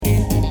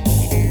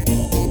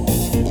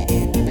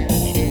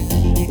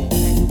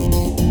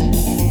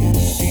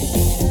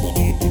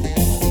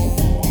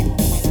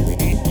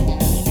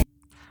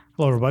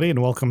everybody,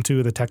 and welcome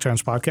to the Tech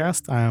Trends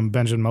Podcast. I am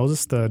Benjamin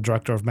Moses, the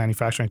Director of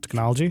Manufacturing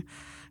Technology,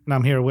 and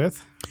I'm here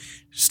with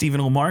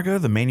Stephen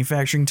Lamarca, the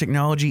Manufacturing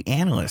Technology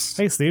Analyst.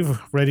 Hey, Steve.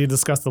 Ready to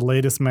discuss the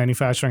latest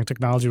manufacturing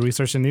technology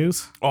research and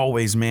news?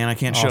 Always, man. I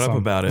can't shut up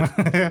about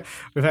it.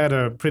 We've had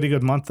a pretty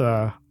good month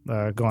going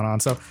on.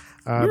 So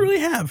We really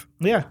have.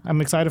 Yeah,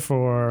 I'm excited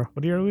for,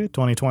 what year are we?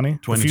 2020?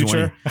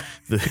 2020.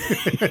 The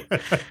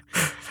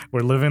future.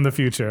 We're living the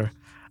future.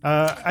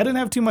 I didn't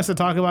have too much to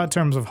talk about in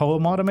terms of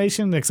home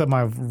automation, except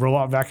my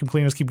robot vacuum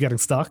cleaners keep getting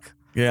stuck.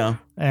 Yeah.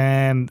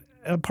 And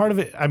part of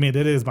it, I mean,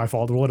 it is my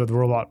fault. What are the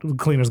robot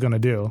cleaners going to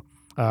do?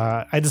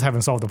 I just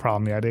haven't solved the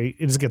problem yet. It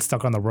just gets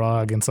stuck on the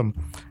rug in some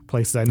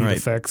places I need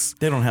to fix.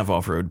 They don't have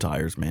off-road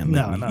tires, man.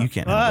 No. You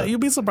can't have that. You'd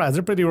be surprised.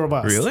 They're pretty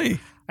robust. Really?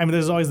 I mean,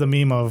 there's always the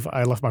meme of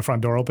I left my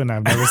front door open.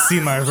 I've never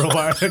seen my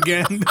robot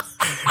again.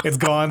 It's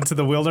gone to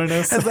the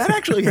wilderness. Has that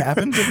actually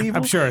happened to people?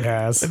 I'm sure it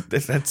has.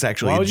 That's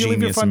actually Why a would you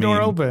leave your front meme.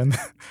 door open?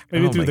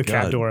 Maybe Oh through my the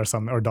cat God. door or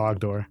something, or dog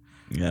door.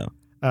 Yeah.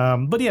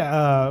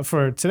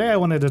 For today, I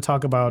wanted to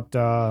talk about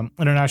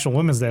International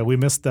Women's Day. We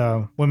missed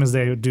Women's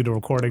Day due to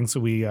recording,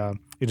 so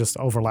it just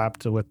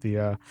overlapped with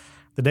the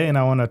day. And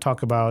I want to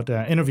talk about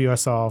an interview I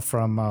saw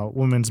from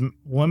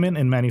Women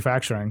in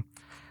Manufacturing.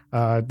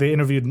 They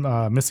interviewed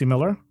Missy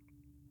Miller,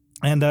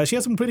 and she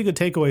has some pretty good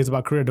takeaways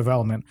about career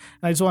development.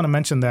 And I just want to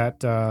mention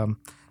that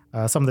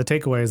some of the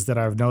takeaways that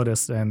I've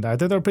noticed, and I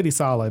think they're pretty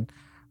solid.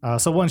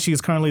 So one, she's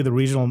currently the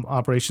Regional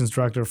Operations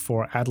Director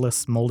for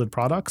Atlas Molded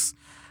Products.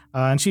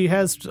 And she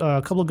has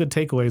a couple of good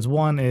takeaways.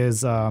 One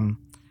is,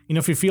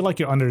 if you feel like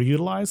you're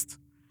underutilized,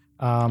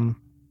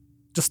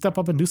 just step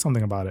up and do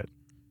something about it.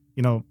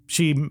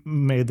 She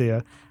made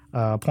the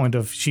point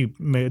of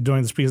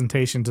during this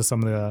presentation to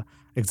some of the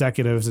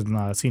executives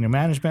and senior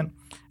management.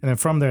 And then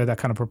from there, that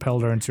kind of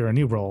propelled her into her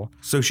new role.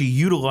 So she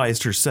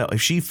utilized herself.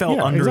 If she felt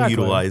exactly.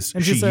 underutilized,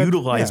 And she said,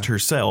 utilized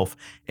herself.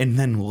 And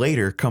then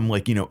later come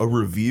a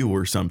review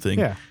or something.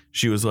 Yeah.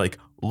 She was like,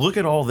 look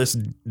at all this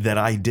that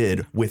I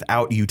did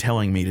without you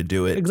telling me to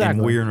do it. Exactly.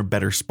 And we're in a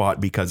better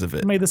spot because of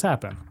it. Made this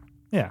happen.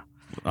 Yeah.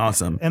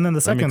 Awesome. And then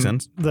That makes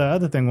sense. the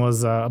other thing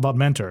was about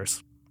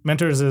mentors.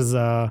 Mentors is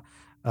a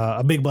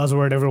big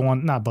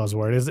buzzword. Not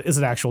buzzword. It's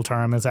an actual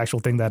term. It's an actual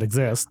thing that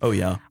exists. Oh,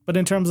 yeah. But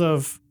in terms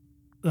of,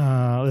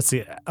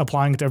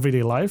 applying it to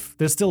everyday life,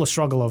 there's still a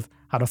struggle of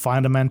how to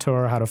find a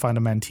mentor, how to find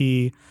a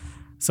mentee.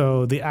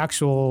 So the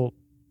actual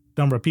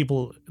number of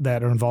people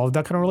that are involved in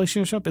that kind of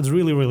relationship is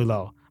really, really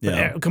low.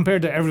 Yeah. But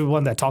compared to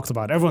everyone that talks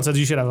about it, everyone says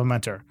you should have a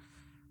mentor,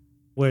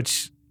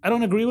 which I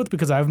don't agree with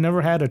because I've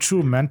never had a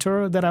true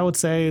mentor that I would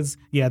say is,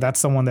 that's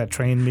someone that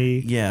trained me.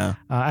 Yeah.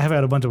 I have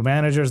had a bunch of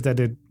managers that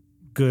did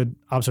good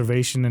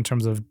observation in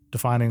terms of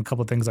defining a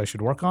couple of things I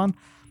should work on.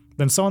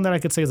 Then someone that I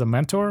could say is a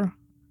mentor,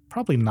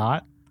 probably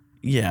not.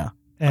 Yeah.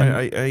 And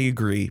I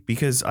agree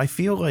because I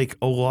feel like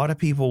a lot of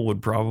people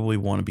would probably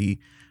want to be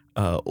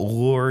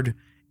lured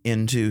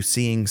into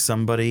seeing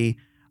somebody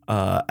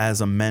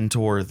as a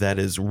mentor that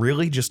is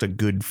really just a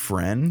good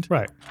friend.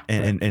 right.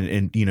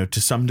 And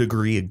to some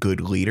degree, a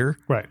good leader.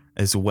 Right.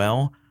 As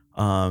well.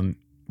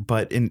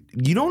 But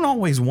you don't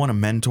always want a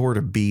mentor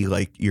to be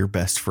like your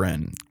best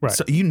friend. Right.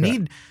 So you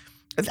need,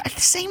 at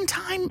the same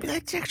time,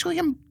 actually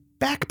I'm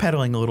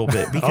backpedaling a little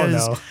bit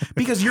because,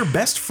 because your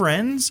best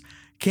friends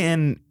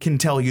can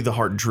tell you the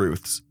hard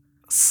truths.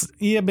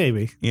 Yeah,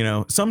 baby.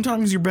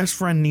 Sometimes your best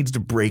friend needs to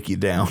break you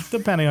down.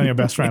 Depending on your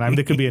best friend. I mean,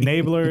 they could be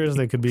enablers.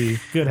 They could be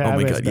good Oh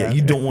habits. my God. Yeah.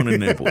 You don't want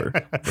an enabler.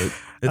 But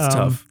it's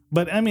tough.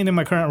 But I mean, in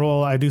my current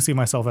role, I do see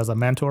myself as a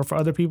mentor for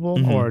other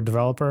people or a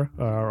developer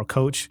or a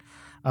coach.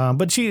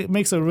 But she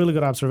makes a really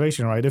good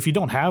observation, right? If you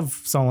don't have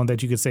someone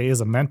that you could say is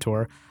a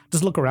mentor,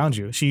 just look around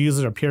you. She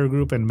uses her peer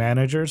group and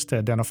managers to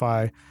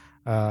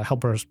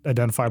help her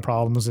identify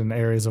problems and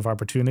areas of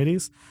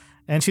opportunities.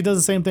 And she does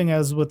the same thing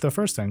as with the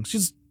first thing. She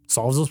just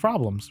solves those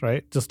problems,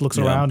 right? Just looks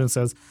around and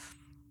says,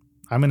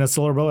 I'm in a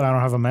similar boat. I don't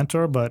have a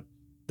mentor, but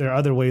there are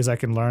other ways I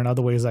can learn,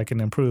 other ways I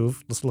can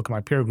improve. Let's look at my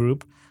peer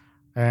group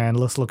and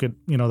let's look at,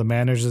 the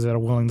managers that are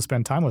willing to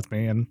spend time with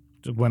me and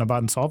went about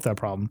and solve that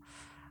problem.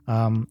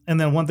 And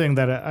then one thing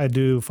that I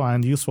do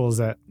find useful is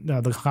that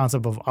the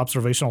concept of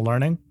observational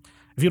learning.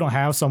 If you don't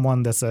have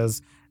someone that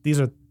says,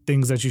 these are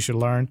things that you should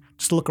learn,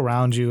 just look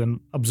around you and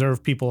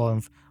observe people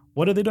of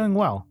what are they doing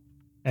well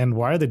and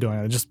why are they doing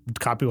it? Just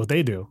copy what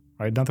they do,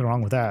 right? Nothing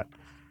wrong with that.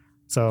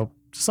 So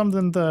just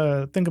something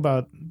to think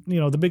about.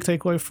 The big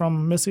takeaway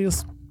from Missy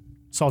is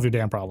solve your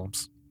damn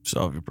problems.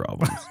 Solve your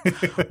problems.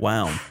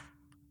 Wow.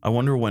 I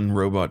wonder when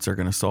robots are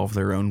going to solve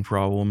their own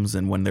problems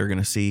and when they're going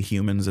to see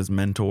humans as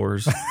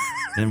mentors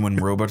and when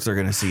robots are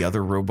going to see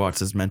other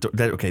robots as mentors.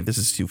 Okay, this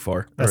is too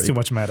far. That's too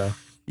much meta.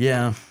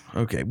 Yeah.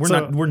 Okay.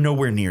 We're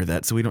nowhere near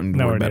that, so we don't need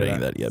to worry about any of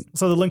that yet.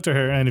 So the link to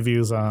her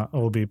interviews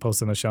will be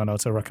posted in the show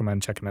notes. I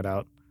recommend checking it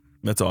out.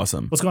 That's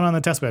awesome. What's going on in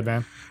the test bed,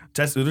 man?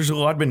 There's a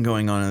lot been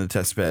going on in the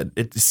test bed.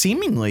 It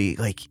seemingly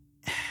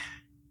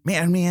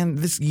man,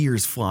 this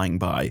year's flying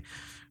by.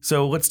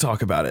 So let's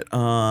talk about it.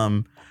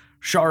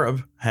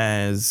 Sharab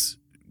has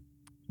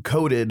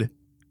coded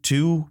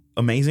 2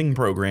 amazing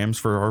programs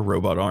for our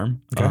robot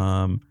arm.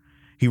 Okay.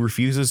 he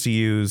refuses to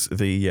use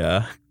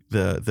the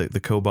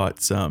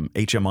Cobot's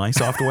HMI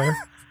software.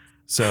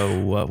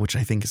 So, which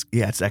I think is,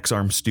 it's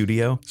XArm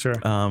Studio. Sure.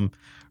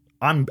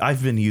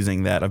 I've been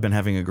using that. I've been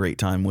having a great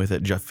time with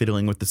it, just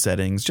fiddling with the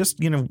settings, just,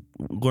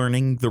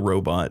 learning the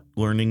robot,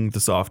 learning the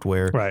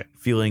software, Right.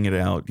 feeling it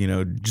out,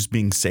 just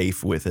being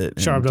safe with it.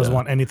 Sharp doesn't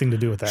want anything to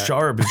do with that.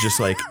 Sharp is just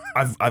like,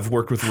 I've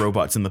worked with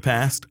robots in the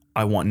past.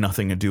 I want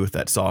nothing to do with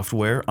that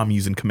software. I'm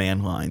using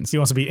command lines. He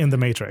wants to be in the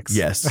Matrix.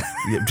 Yes.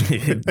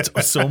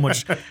 So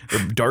much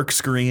dark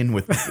screen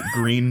with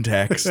green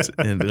text.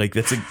 And like,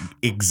 that's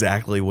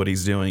exactly what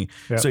he's doing.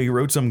 Yep. So he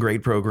wrote some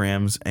great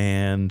programs,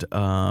 and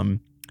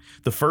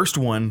the first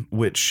one,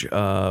 which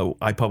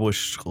I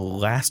published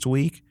last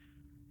week,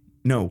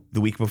 the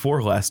week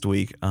before last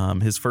week,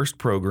 his first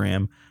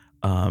program,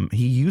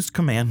 he used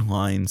command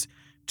lines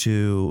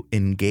to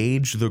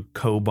engage the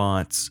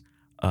Cobot's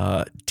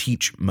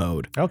teach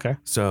mode. Okay.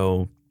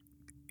 So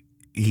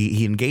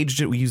he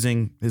engaged it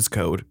using his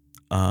code,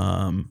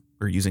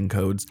 or using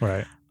codes.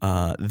 Right.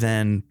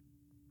 Then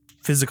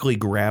physically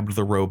grabbed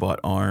the robot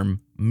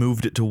arm,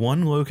 moved it to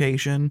one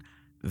location,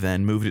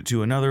 then moved it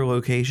to another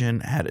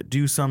location, had it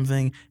do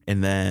something,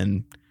 and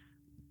then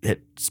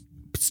hit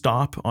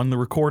stop on the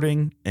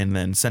recording, and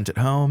then sent it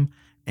home,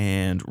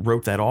 and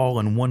wrote that all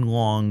in one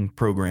long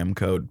program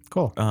code.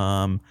 Cool.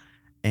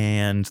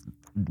 And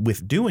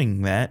with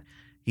doing that,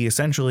 he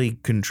essentially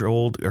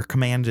controlled or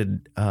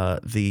commanded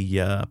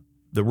the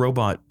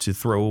robot to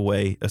throw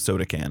away a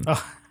soda can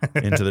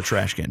into the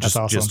trash can. That's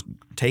awesome. Just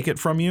take it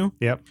from you.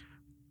 Yep.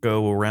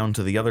 Go around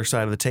to the other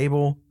side of the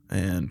table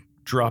and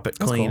drop it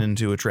clean cool.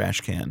 into a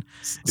trash can.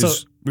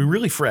 It's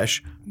really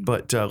fresh,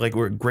 but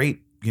we're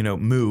great,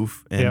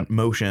 move and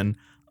motion.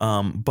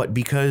 But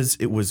because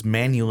it was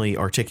manually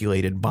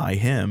articulated by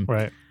him,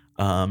 right.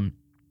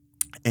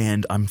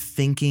 And I'm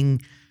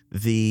thinking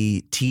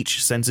the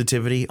teach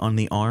sensitivity on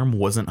the arm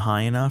wasn't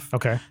high enough.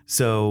 Okay.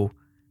 So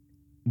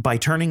by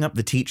turning up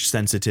the teach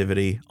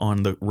sensitivity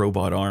on the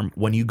robot arm,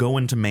 when you go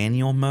into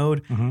manual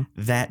mode,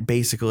 that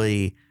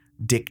basically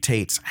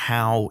dictates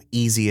how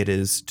easy it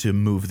is to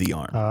move the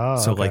arm.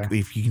 So okay. like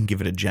if you can give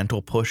it a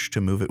gentle push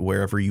to move it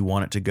wherever you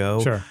want it to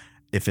go, Sure.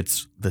 if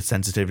it's the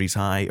sensitivity's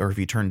high, or if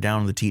you turn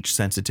down the teach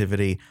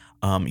sensitivity,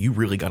 you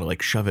really got to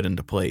like shove it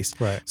into place.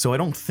 Right. So I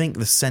don't think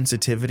the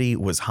sensitivity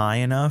was high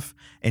enough.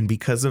 And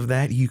because of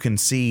that, you can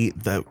see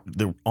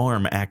the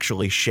arm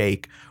actually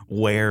shake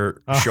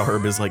where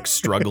Sharp is like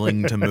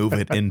struggling to move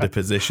it into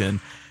position.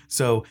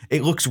 So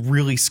it looks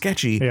really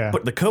sketchy,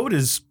 but the code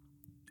is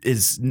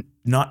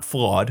not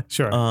flawed.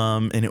 Sure.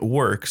 And it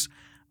works.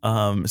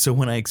 So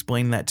when I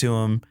explained that to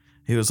him,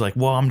 he was like,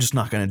 well, I'm just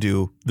not going to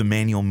do the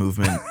manual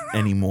movement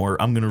anymore.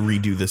 I'm going to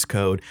redo this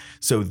code.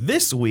 So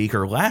this week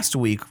or last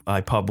week, I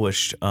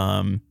published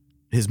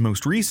his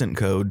most recent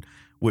code,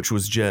 which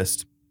was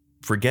just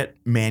forget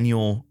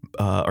manual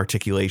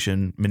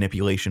articulation,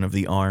 manipulation of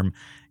the arm.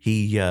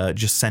 He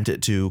just sent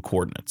it to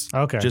coordinates.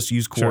 Okay. Just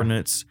use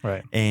coordinates. Sure.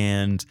 Right.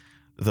 And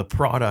the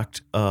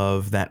product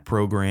of that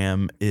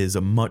program is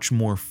a much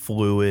more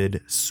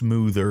fluid,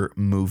 smoother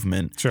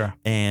movement. Sure.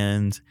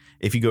 And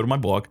if you go to my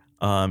blog,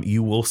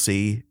 you will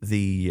see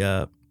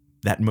the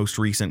that most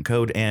recent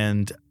code,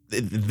 and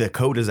the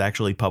code is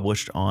actually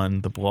published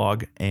on the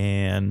blog.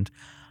 And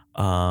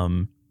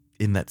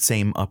in that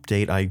same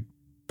update, I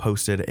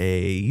posted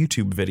a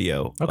YouTube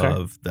video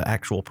of the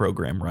actual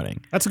program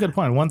running. That's a good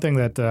point. One thing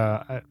that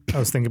I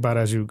was thinking about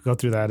as you go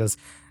through that is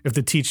if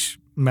the teach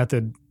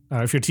method,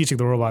 if you're teaching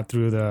the robot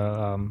through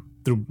the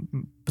through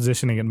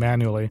positioning it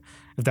manually,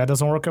 if that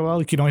doesn't work out well,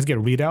 you can always get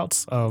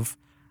readouts of.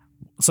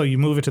 So you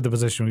move it to the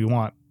position you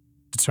want,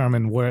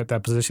 determine where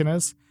that position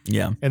is,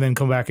 and then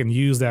come back and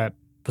use that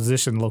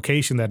position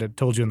location that it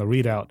told you in the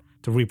readout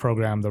to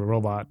reprogram the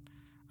robot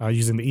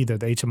using either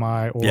the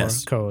HMI or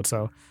code.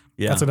 So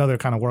that's another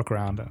kind of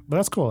workaround. But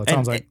that's cool. It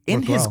sounds like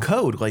in his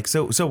code, like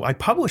so I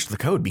published the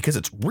code because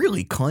it's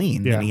really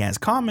clean and he has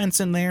comments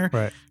in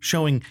there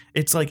showing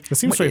it's like it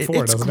seems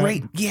straightforward. It's doesn't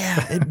great. It?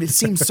 Yeah, it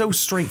seems so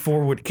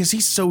straightforward because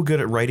he's so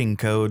good at writing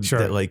code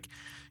that like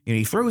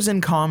he throws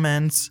in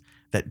comments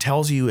that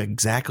tells you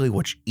exactly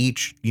what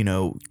each,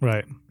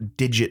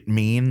 digit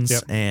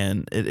means.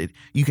 And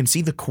you can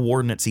see the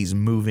coordinates he's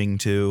moving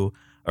to,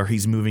 or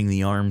he's moving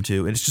the arm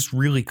to. And it's just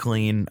really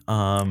clean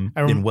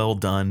and well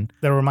done.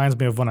 That reminds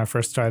me of when I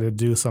first tried to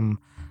do some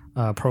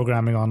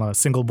programming on a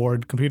single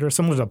board computer,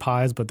 similar to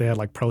Pi's, but they had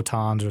like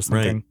Protons or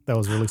something that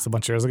was released a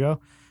bunch of years ago.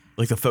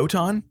 Like the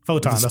Photon?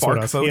 Photon, the that's Spark what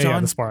it was. Photon? Yeah,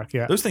 the Spark,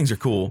 yeah. Those things are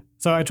cool.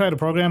 So I tried to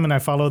program and I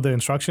followed the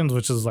instructions,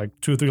 which is like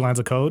 2 or 3 lines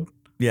of code.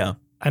 Yeah.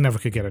 I never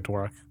could get it to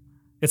work.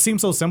 It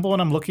seems so simple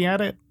when I'm looking at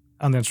it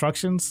on the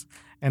instructions.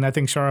 And I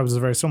think Sharp is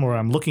very similar.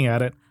 I'm looking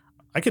at it.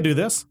 I could do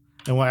this.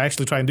 And when I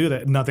actually try and do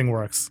that, nothing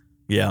works.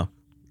 Yeah.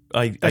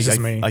 That's just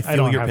me. I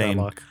feel your pain.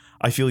 That luck.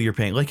 I feel your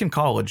pain. Like in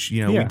college,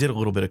 we did a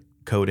little bit of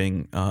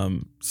coding,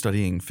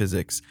 studying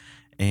physics.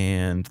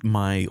 And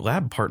my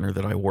lab partner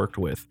that I worked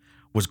with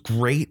was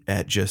great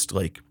at just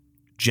like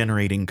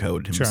generating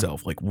code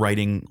himself, like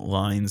writing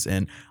lines.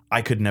 And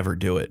I could never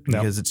do it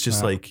because it's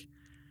just like,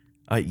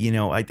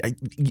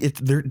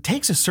 It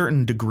takes a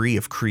certain degree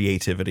of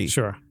creativity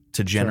Sure.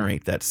 to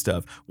generate that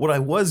stuff. What I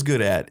was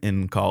good at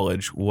in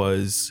college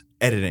was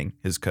editing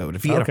his code.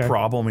 If he had a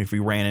problem, if we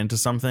ran into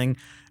something,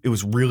 it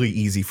was really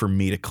easy for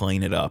me to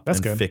clean it up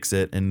and fix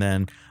it. And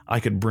then I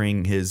could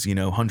bring his,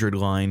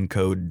 100-line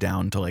code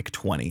down to like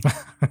 20.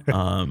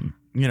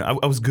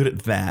 I was good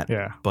at that,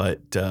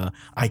 but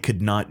I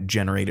could not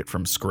generate it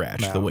from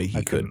scratch the way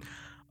he could.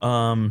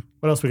 What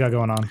else we got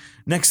going on?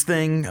 Next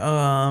thing,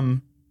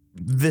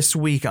 this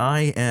week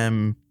I've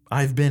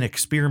been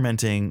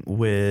experimenting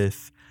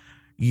with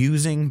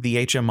using the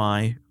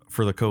HMI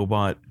for the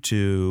Cobot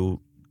to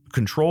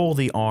control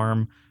the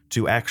ARM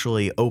to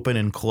actually open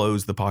and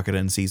close the Pocket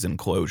NC's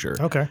enclosure.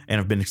 Okay.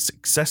 And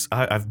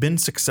I've been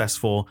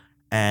successful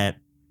at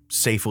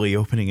safely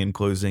opening and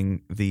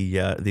closing the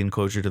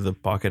enclosure to the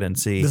Pocket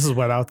NC. This is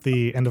without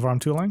the end of arm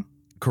tooling?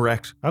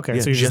 Correct. Okay.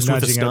 Yeah, so you're just with a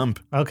nudging stump.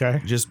 it.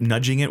 Okay. Just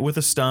nudging it with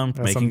a stump,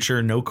 making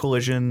sure no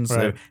collisions,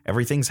 Right.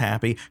 everything's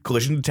happy.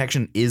 Collision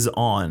detection is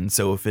on,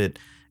 so if it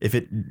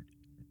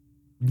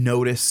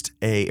noticed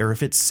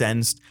if it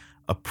sensed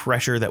a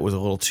pressure that was a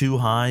little too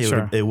high,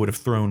 it would have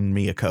thrown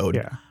me a code.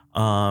 Yeah.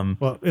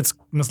 Well, it's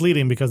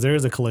misleading because there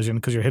is a collision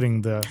because you're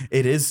hitting the.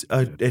 It's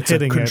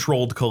a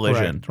controlled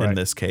collision in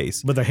this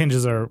case. But the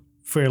hinges are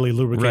fairly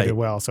lubricated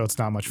well, so it's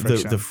not much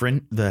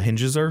friction. The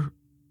hinges are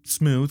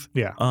smooth.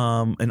 Yeah.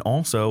 And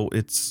also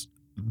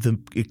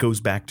it goes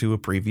back to a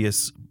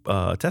previous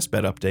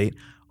testbed update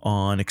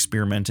on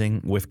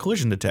experimenting with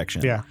collision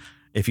detection. Yeah.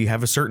 If you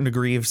have a certain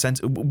degree of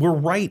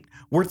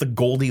we're at the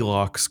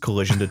Goldilocks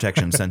collision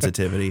detection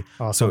sensitivity.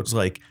 Awesome. So it's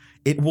like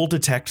it will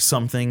detect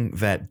something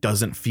that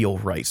doesn't feel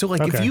right. So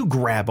like if you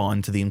grab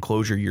onto the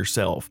enclosure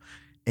yourself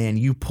and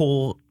you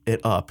pull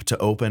it up to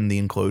open the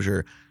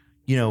enclosure,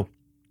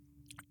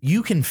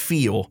 you can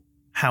feel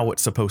how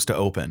it's supposed to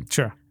open.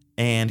 Sure.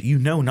 And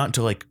not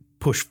to like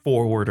push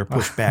forward or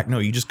push back. No,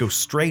 you just go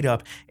straight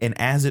up, and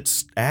as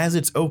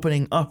it's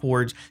opening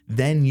upwards,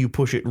 then you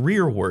push it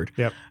rearward.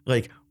 Yep.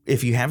 Like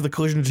if you have the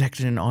collision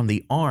detection on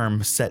the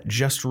arm set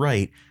just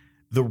right,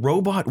 the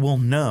robot will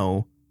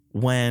know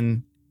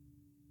when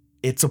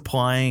it's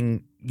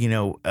applying,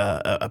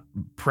 a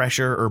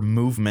pressure or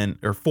movement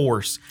or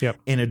force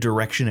in a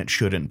direction it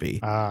shouldn't be.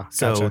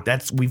 So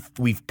gotcha.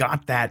 we've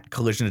got that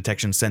collision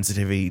detection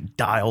sensitivity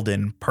dialed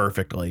in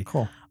perfectly.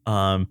 Cool.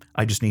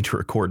 I just need to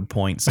record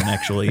points and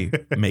actually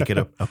make it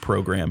a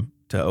program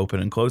to open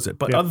and close it.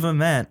 But other than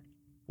that,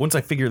 once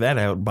I figure that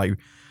out by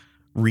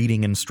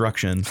reading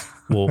instructions,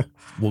 we'll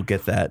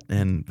get that,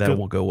 and that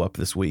will go up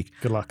this week.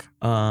 Good luck.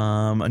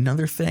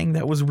 Another thing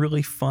that was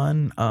really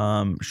fun,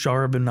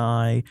 Sharb and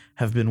I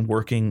have been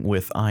working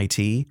with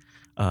IT.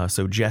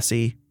 So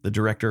Jesse, the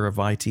director of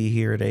IT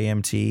here at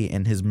AMT,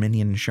 and his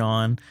minion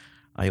Sean.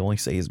 I only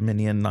say his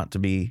minion not to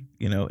be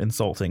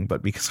insulting,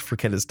 but because I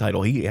forget his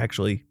title. He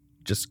actually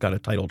just got a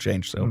title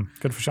change. So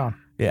good for Sean.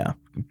 Yeah,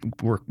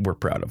 we're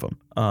proud of him.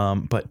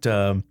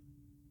 But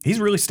he's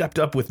really stepped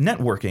up with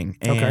networking,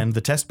 and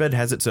the testbed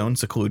has its own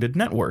secluded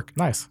network.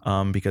 Nice.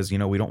 Because we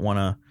don't want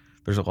to.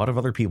 There's a lot of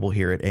other people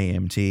here at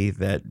AMT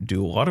that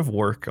do a lot of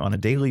work on a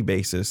daily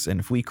basis, and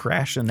if we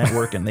crash the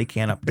network and they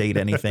can't update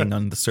anything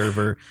on the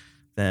server,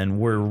 then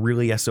we're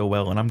really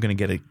SOL, and I'm going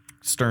to get a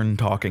stern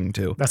talking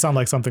to. That sounded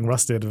like something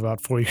Russ did about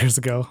 4 years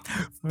ago.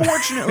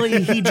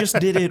 Fortunately, he just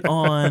did it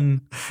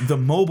on the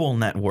mobile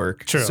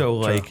network. True,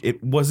 so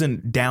it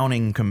wasn't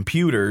downing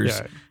computers.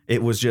 Yeah.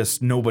 It was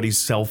just nobody's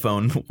cell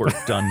phone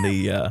worked on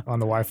the on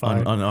the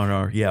Wi-Fi. On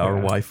our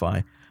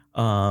Wi-Fi.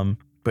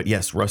 But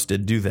yes, Russ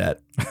did do that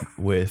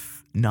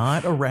with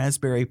not a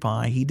Raspberry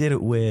Pi. He did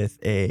it with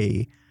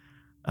a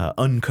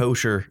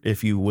unkosher,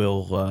 if you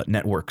will,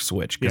 network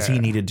switch because he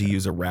needed to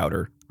use a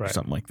router or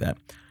something like that.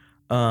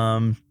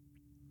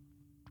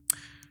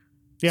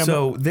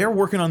 So they're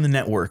working on the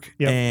network,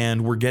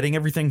 and we're getting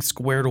everything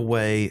squared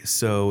away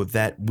so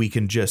that we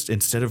can just,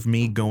 instead of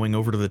me going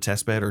over to the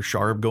testbed or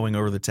Sharb going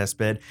over to the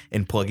testbed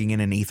and plugging in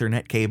an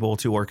Ethernet cable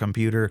to our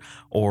computer,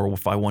 or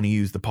if I want to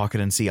use the Pocket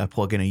NC, I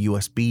plug in a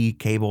USB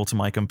cable to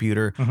my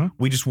computer.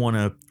 We just want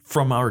to,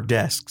 from our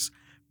desks,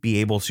 be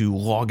able to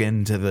log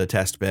into the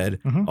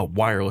testbed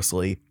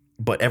wirelessly,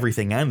 but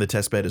everything on the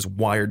testbed is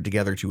wired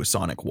together to a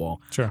sonic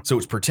wall. Sure. So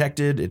it's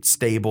protected, it's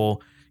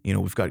stable.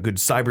 We've got good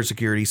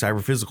cybersecurity,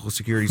 cyber physical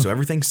security, so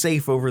everything's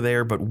safe over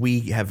there, but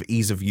we have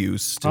ease of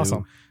use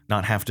to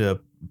not have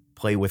to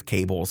play with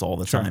cables all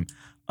the time.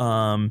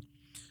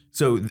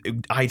 So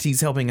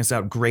IT's helping us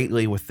out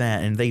greatly with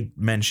that, and they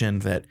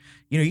mentioned that,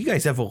 you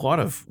guys have a lot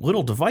of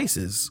little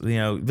devices.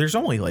 There's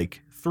only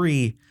like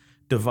 3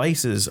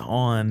 devices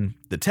on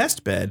the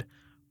test bed,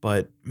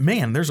 but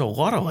man, there's a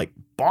lot of like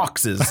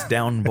boxes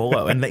down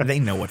below, and they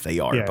know what they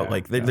are,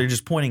 but they're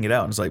just pointing it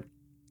out, and it's like,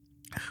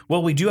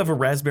 well, we do have a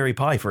Raspberry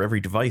Pi for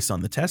every device on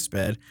the test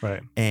bed.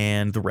 Right.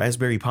 And the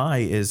Raspberry Pi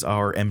is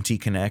our MT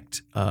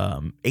Connect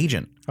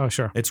agent. Oh,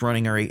 sure. It's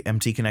running our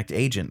MT Connect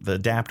agent. The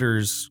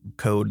adapters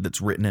code that's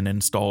written and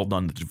installed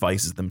on the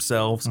devices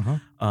themselves.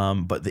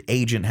 But the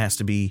agent has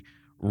to be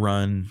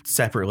run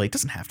separately. It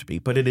doesn't have to be,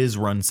 but it is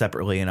run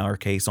separately in our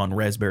case on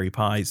Raspberry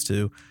Pis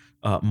to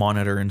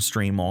monitor and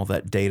stream all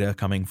that data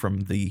coming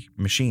from the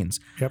machines.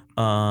 Yep.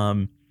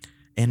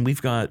 And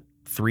we've got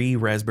 3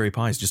 Raspberry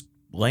Pis just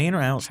laying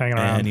around. Hanging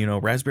around.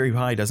 And, Raspberry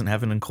Pi doesn't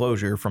have an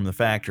enclosure from the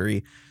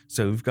factory.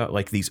 So we've got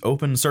like these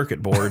open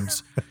circuit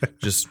boards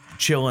just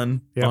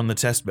chilling on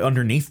the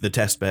underneath the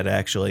test bed,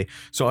 actually.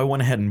 So I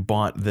went ahead and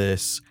bought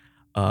this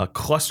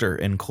cluster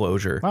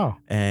enclosure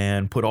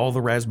and put all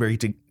the Raspberry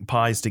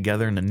Pis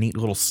together in a neat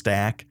little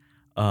stack.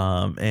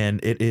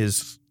 And it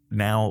is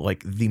now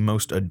like the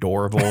most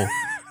adorable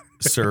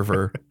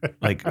server,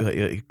 like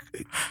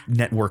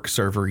network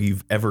server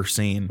you've ever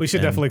seen. We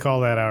should definitely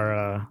call that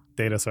our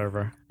data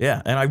server.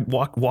 Yeah, and I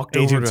walked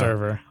Agent over to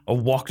server. I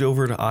walked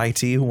over to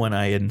IT when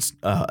I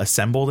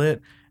assembled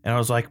it, and I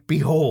was like,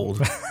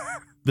 "Behold,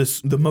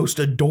 the most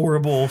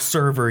adorable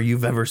server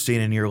you've ever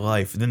seen in your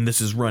life." Then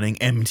this is running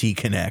MT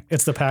Connect.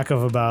 It's the pack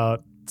of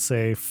about,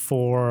 say,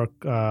 4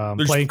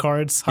 playing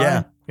cards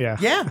high.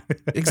 Yeah,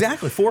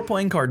 exactly. 4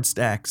 playing card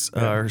stacks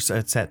or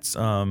sets. That's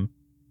high.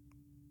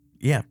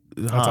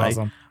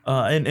 awesome.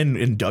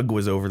 And Doug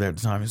was over there at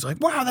the time. He's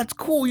like, "Wow, that's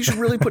cool. You should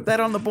really put that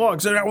on the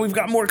blog. So now we've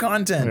got more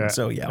content." Yeah.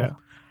 So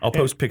I'll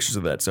post pictures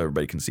of that so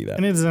everybody can see that.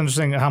 And it is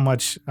interesting how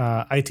much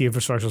IT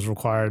infrastructure is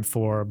required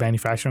for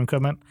manufacturing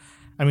equipment.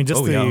 I mean,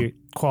 just the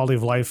quality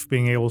of life,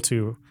 being able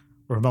to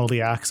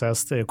remotely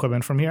access the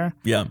equipment from here.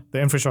 Yeah.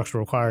 The infrastructure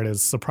required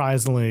is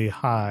surprisingly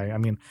high. I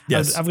mean,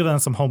 yes. I've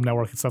done some home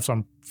networking stuff, so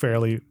I'm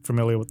fairly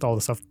familiar with all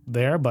the stuff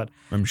there, but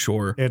I'm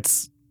sure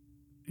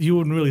you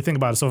wouldn't really think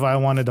about it. So if I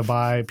wanted to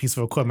buy a piece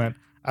of equipment,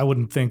 I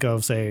wouldn't think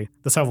of, say,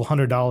 the several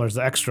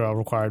 $100s extra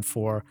required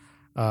for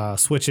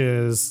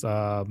switches.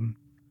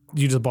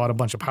 You just bought a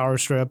bunch of power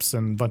strips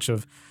and a bunch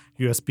of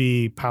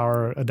USB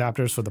power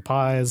adapters for the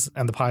Pis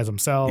and the Pis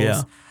themselves.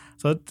 Yeah.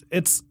 So it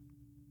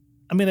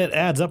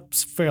adds up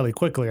fairly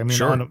quickly. I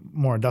mean, on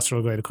more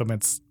industrial grade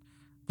equipment, it's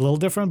a little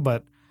different,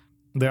 but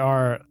there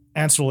are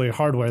ancillary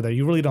hardware that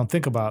you really don't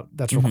think about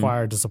that's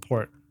required to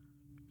support.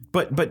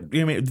 But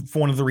I mean,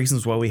 one of the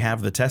reasons why we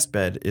have the test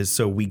bed is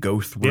so we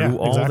go through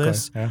all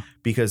this. Yeah.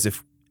 Because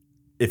if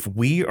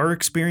we are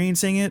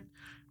experiencing it,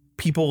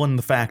 people in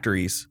the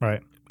factories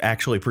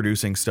actually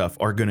producing stuff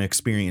are going to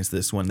experience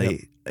this when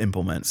they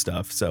implement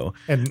stuff. So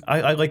and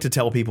I like to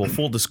tell people,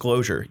 full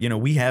disclosure,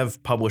 we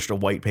have published a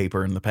white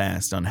paper in the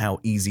past on how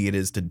easy it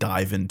is to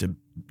dive into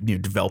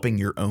developing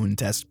your own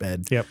test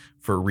bed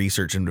for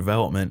research and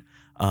development.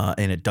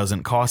 And it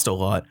doesn't cost a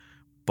lot,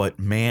 but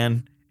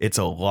man, it's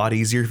a lot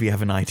easier if you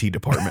have an IT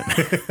department.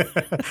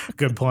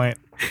 Good point.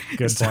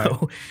 Good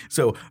point.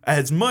 So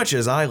as much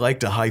as I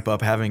like to hype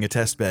up having a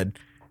test bed,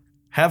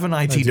 have an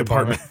IT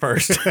department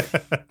first.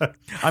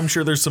 I'm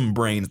sure there's some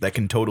brains that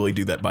can totally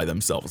do that by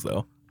themselves,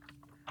 though.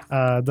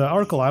 The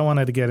article I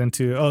wanted to get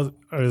into,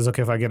 is it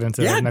okay if I get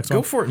into the next one?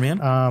 Yeah, go for it,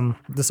 man.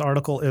 This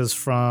article is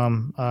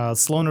from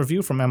Sloan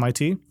Review from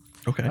MIT.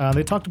 Okay.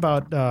 They talked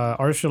about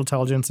artificial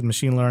intelligence and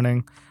machine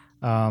learning,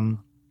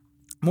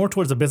 more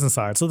towards the business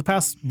side. So the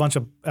past bunch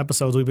of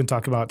episodes, we've been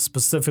talking about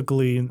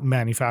specifically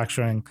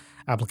manufacturing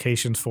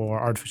applications for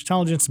artificial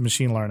intelligence and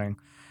machine learning.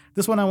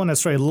 This one I want to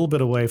stray a little bit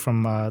away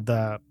from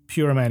the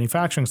pure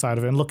manufacturing side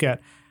of it and look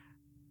at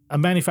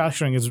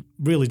manufacturing is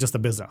really just a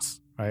business,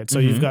 right? So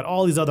you've got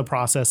all these other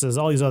processes,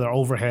 all these other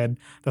overhead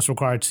that's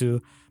required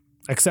to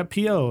accept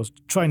POs,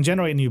 try and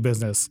generate new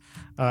business,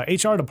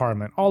 HR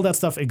department, all that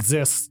stuff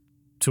exists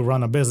to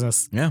run a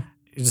business. Yeah.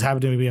 You just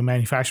happen to be a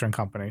manufacturing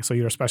company. So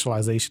your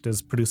specialization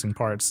is producing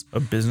parts.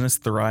 A business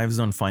thrives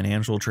on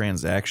financial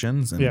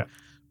transactions, and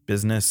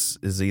business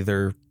is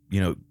either,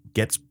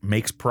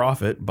 makes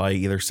profit by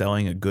either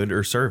selling a good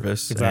or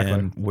service. Exactly.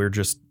 And we're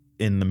just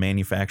in the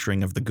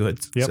manufacturing of the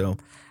goods. Yep. So,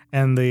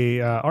 and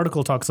the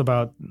article talks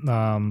about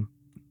the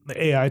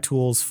AI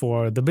tools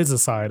for the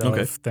business side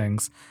of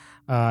things.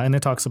 And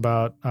it talks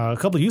about a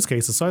couple of use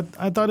cases. So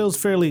I thought it was a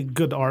fairly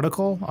good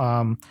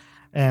article.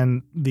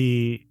 And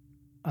the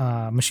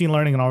machine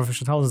learning and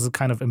artificial intelligence is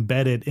kind of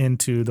embedded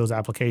into those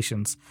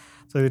applications.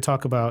 So they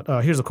talk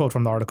about, here's a quote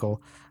from the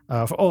article.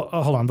 Hold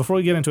on. Before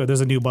we get into it,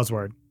 there's a new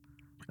buzzword.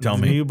 Tell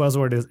me. The new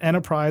buzzword is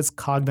enterprise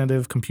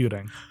cognitive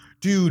computing.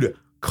 Dude,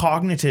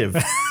 cognitive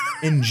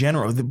in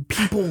general. The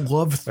people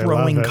love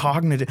throwing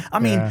cognitive. I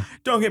mean,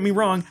 don't get me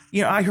wrong.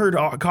 I heard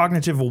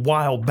cognitive a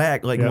while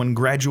back, when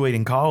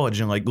graduating college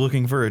and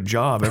looking for a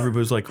job.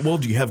 Everybody's like, well,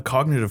 do you have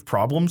cognitive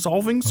problem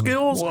solving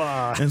skills?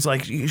 Wow. And it's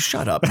like,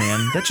 shut up,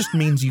 man. That just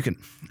means you can,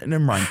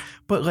 never mind.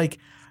 But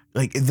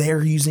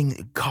they're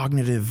using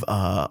cognitive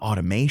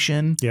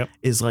automation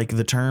is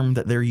the term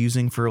that they're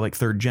using for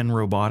third gen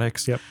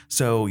robotics. Yep.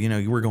 So,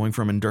 we're going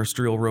from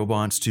industrial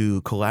robots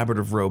to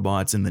collaborative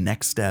robots. And the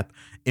next step,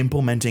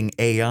 implementing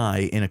AI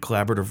in a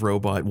collaborative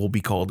robot will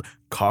be called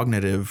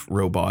cognitive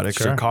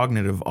robotics or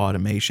cognitive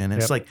automation.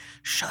 And it's like,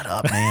 shut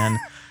up, man.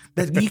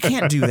 You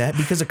can't do that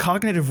because a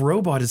cognitive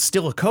robot is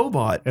still a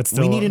cobot.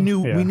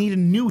 We need a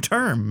new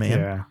term, man.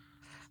 Yeah.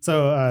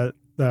 So,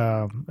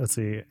 let's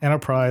see,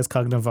 enterprise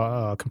cognitive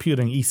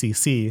computing,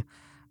 ECC.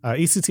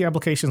 ECC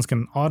applications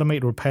can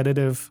automate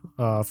repetitive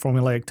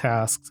formulaic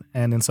tasks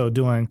and in so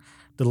doing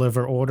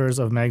deliver orders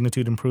of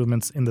magnitude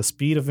improvements in the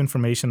speed of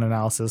information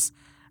analysis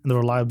and the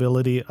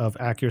reliability of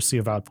accuracy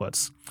of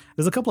outputs.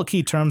 There's a couple of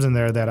key terms in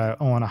there that I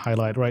want to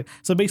highlight, right?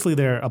 So basically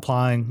they're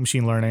applying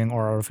machine learning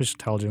or artificial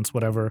intelligence,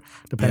 whatever,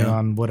 depending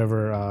on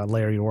whatever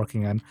layer you're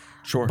working in.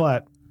 Sure.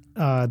 But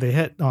they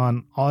hit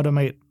on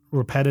automate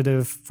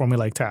repetitive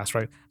formulaic tasks,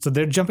 right? So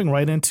they're jumping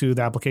right into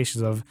the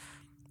applications of,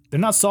 they're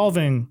not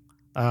solving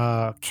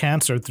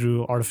cancer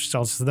through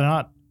artificial intelligence. They're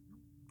not,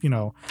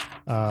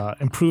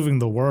 improving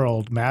the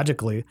world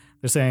magically.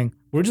 They're saying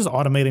we're just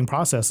automating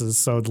processes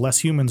so less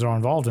humans are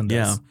involved in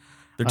this. Yeah.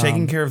 They're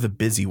taking care of the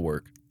busy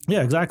work.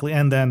 Yeah, exactly.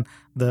 And then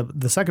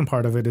the second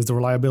part of it is the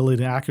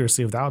reliability and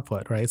accuracy of the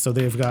output, right? So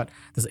they've got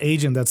this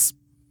agent that's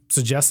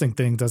suggesting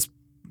things that's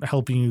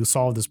helping you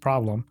solve this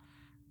problem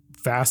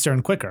faster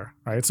and quicker,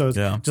 right? So it's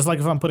just like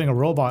if I'm putting a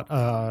robot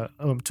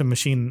to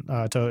machine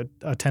to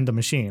attend a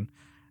machine,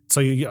 so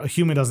a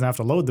human doesn't have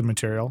to load the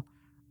material.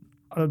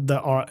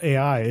 Our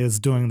AI is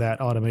doing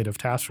that automated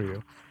task for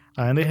you.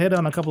 And they hit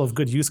on a couple of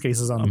good use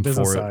cases on the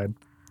business side.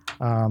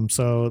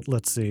 So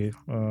let's see.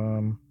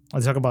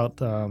 Let's talk about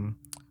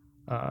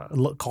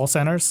call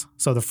centers.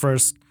 So the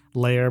first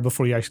layer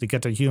before you actually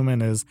get to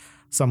human is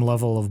some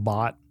level of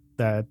bot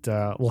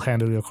that will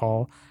handle your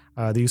call.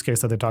 The use case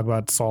that they talk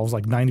about solves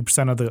like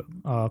 90% of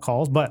the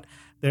calls, but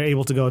they're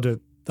able to go to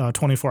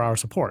 24-hour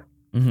support,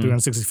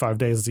 365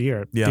 days a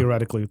year,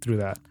 theoretically through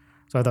that.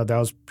 So I thought that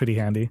was pretty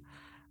handy.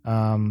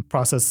 Loan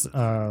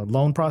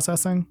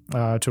processing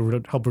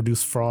to help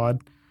reduce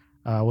fraud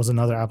was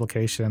another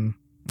application.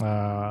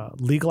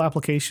 Legal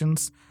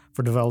applications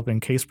for developing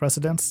case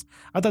precedents.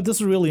 I thought this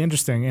was really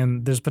interesting,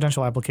 and there's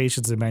potential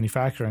applications in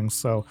manufacturing.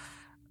 So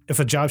if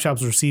a job shop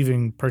is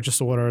receiving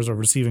purchase orders or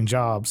receiving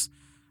jobs,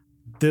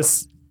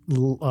 this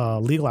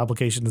legal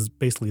application is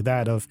basically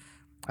that of,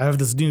 I have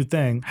this new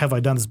thing. Have I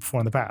done this before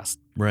in the past?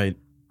 Right.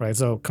 Right.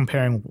 So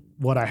comparing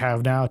what I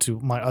have now to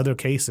my other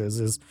cases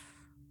is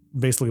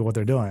basically what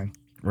they're doing.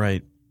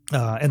 Right.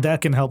 And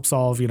that can help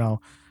solve,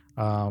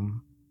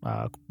 bidding,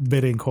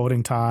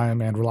 quoting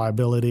time and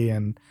reliability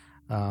and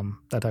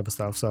that type of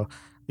stuff. So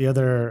the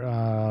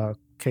other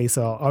case,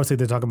 obviously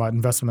they're talking about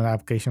investment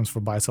applications for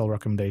buy-sell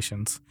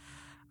recommendations.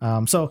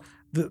 So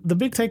the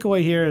big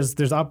takeaway here is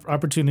there's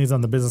opportunities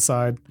on the business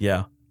side.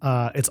 Yeah.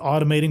 It's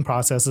automating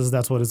processes.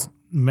 That's what it's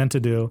meant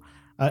to do.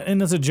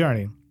 And it's a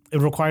journey. It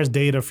requires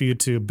data for you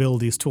to build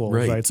these tools,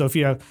 right? So if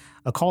you have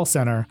a call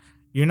center,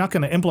 you're not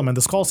going to implement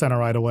this call center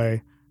right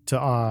away to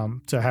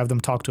have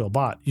them talk to a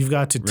bot. You've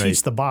got to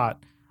teach the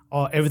bot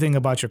everything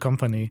about your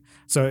company.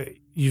 So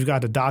you've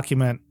got to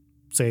document,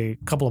 say,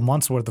 a couple of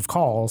months worth of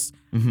calls,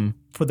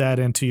 put that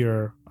into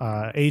your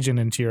agent,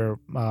 into your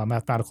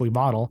mathematical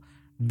model.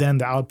 Then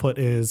the output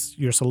is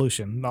your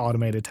solution, the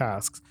automated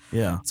tasks.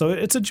 Yeah. So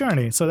it's a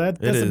journey. So that's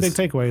a big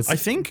takeaway. I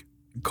think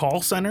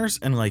call centers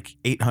and like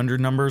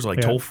 800 numbers,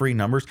 like toll-free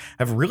numbers,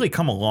 have really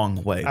come a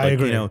long way. I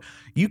agree.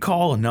 You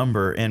call a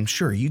number and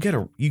sure, you get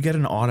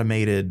an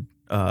automated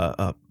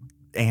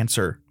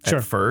answer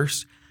at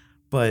first,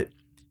 but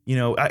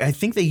I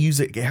think they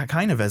use it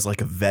kind of as like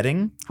a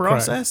vetting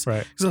process.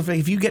 Right. So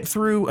if you get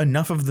through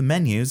enough of the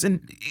menus,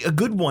 and a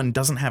good one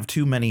doesn't have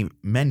too many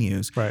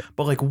menus, but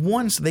like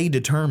once they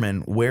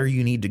determine where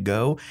you need to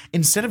go,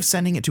 instead of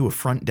sending it to a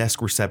front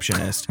desk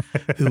receptionist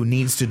who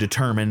needs to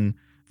determine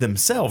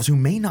themselves, who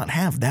may not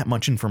have that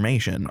much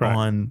information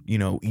on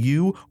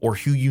you or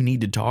who you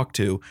need to talk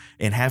to,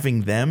 and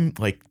having them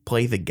like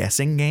play the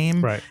guessing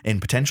game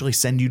and potentially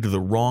send you to the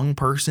wrong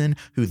person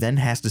who then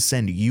has to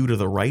send you to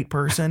the right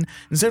person.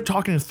 Instead of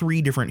talking to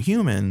 3 different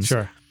humans,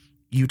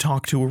 you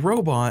talk to a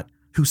robot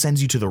who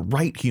sends you to the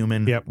right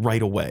human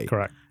right away.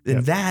 Correct.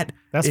 And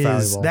that's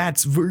valuable.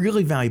 That's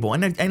really valuable.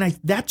 And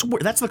that's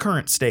the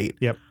current state.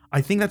 Yep. I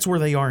think that's where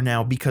they are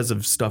now because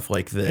of stuff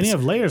like this. And you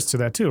have layers to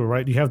that too,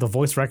 right? You have the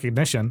voice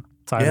recognition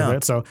side of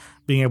it. So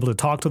being able to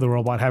talk to the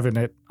robot, having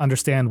it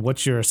understand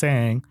what you're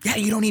saying. Yeah,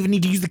 you don't even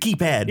need to use the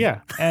keypad.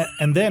 Yeah.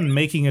 And then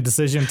making a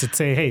decision to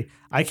say, hey,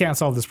 I can't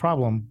solve this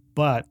problem,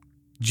 but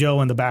Joe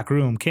in the back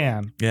room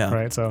can. Yeah.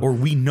 Right. So, or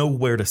we know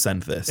where to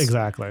send this.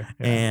 Exactly.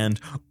 Yeah. And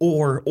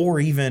or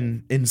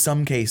even in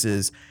some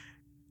cases,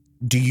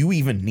 do you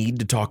even need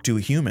to talk to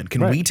a human?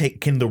 Can we take?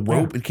 Can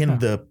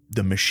the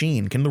the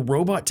machine? Can the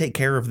robot take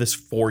care of this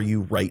for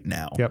you right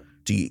now? Yep.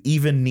 Do you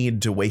even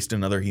need to waste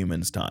another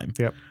human's time?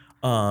 Yep.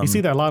 You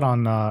see that a lot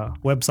on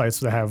websites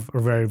that have a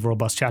very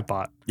robust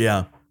chatbot.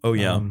 Yeah. Oh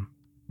yeah.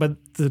 But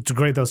to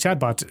create those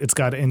chatbots, it's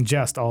got to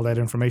ingest all that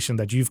information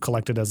that you've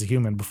collected as a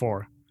human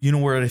before. You know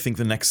where I think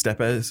the next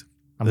step is?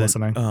 I'm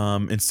listening.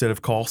 Instead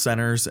of call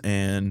centers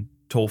and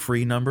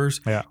toll-free numbers,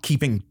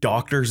 keeping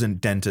doctors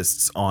and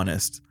dentists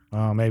honest.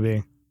 Oh,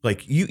 maybe.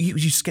 Like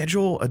you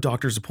schedule a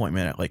doctor's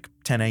appointment at like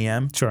 10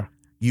 a.m. Sure.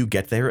 You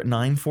get there at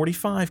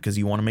 9:45 because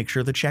you want to make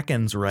sure the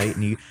check-in's right,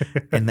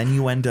 and then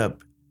you end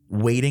up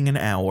waiting an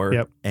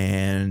hour,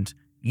 and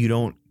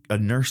a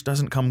nurse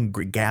doesn't come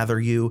gather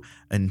you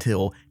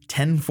until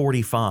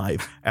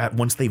 10:45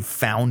 once they've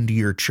found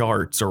your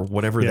charts or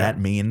whatever that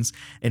means,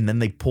 and then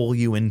they pull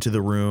you into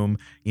the room,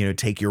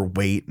 take your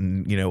weight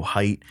and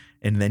height,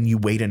 and then you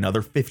wait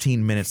another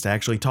 15 minutes to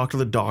actually talk to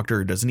the doctor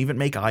who doesn't even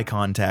make eye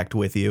contact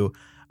with you.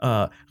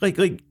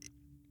 Like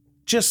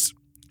just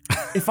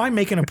if I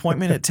make an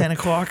appointment at 10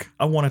 o'clock,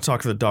 I want to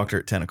talk to the doctor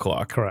at 10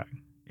 o'clock. Correct.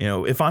 You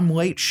know, if I'm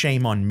late,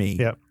 shame on me.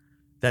 Yep.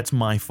 That's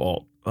my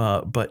fault.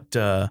 But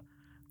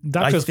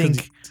Doctors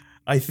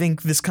I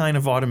think this kind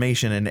of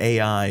automation and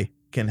AI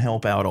can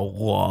help out a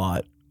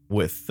lot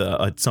with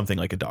something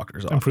like a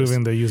doctor's office.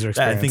 improving the user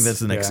experience. I think that's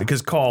the next thing.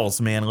 Because calls,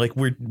 man, like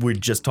we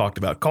just talked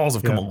about, calls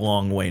have come a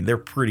long way. And they're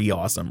pretty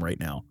awesome right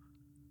now.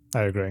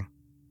 I agree.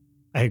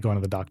 I hate going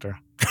to the doctor.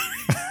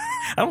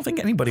 I don't think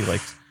anybody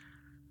likes.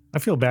 I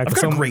feel bad. I've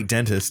got a great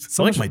dentist.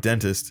 I like my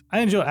dentist.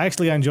 I enjoy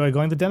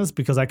going to the dentist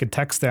because I could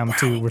text them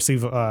to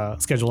receive a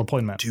scheduled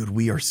appointment. Dude,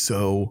 we are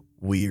so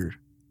weird.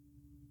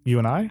 You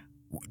and I?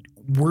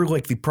 We're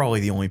like probably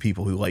the only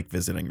people who like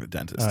visiting the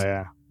dentist. Oh,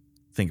 yeah.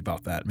 Think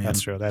about that, man. That's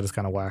true. That is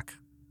kind of whack.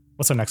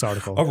 What's our next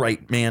article? All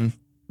right, man.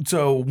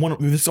 So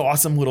this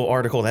awesome little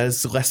article, that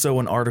is less so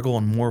an article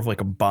and more of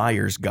like a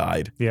buyer's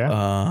guide.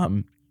 Yeah.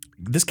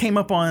 This came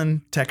up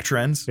on Tech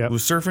Trends. Yep. I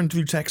was surfing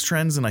through Tech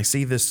Trends and I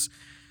see this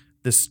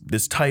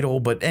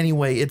title, but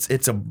anyway,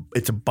 it's a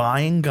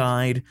buying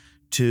guide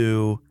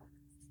to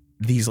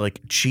these like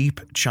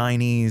cheap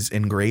Chinese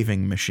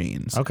engraving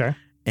machines. Okay.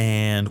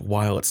 And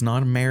while it's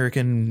not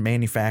American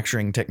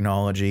manufacturing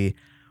technology,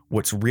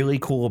 what's really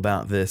cool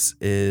about this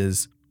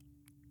is,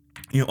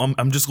 you know,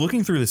 I'm just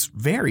looking through this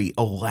very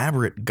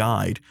elaborate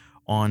guide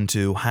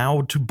onto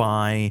how to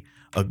buy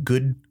a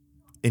good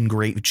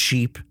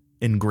cheap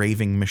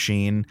engraving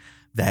machine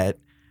that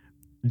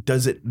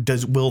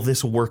will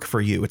this work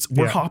for you?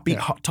 We're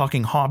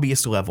talking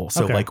hobbyist level.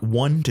 So like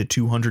 $100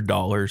 to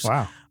 $200.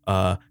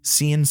 Wow.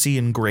 CNC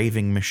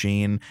engraving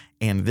machine.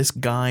 And this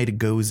guide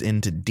goes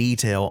into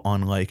detail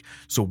on like,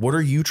 so what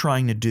are you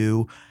trying to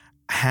do?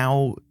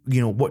 How,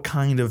 you know, what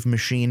kind of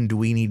machine do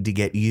we need to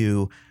get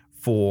you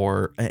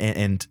for,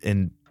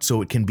 and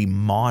so it can be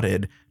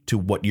modded to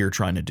what you're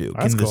trying to do.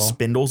 That's can the cool.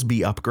 spindles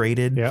be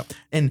upgraded? Yep.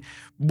 And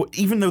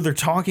even though they're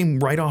talking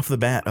right off the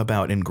bat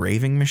about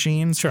engraving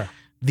machines, Sure.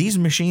 these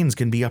machines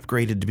can be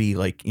upgraded to be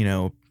like, you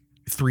know,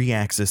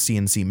 3-axis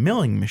CNC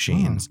milling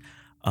machines.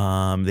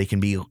 They can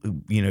be,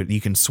 you know, you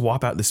can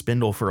swap out the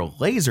spindle for a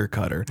laser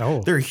cutter.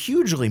 Oh. They're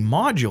hugely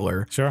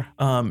modular. Sure.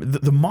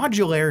 The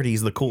modularity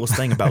is the coolest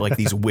thing about like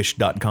these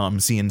Wish.com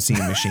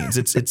CNC machines.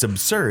 It's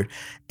absurd.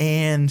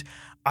 And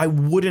I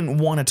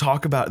wouldn't want to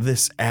talk about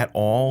this at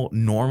all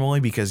normally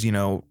because, you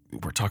know,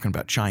 we're talking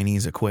about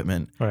Chinese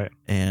equipment. Right.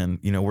 And,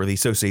 you know, we're the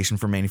Association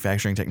for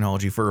Manufacturing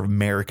Technology for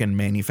American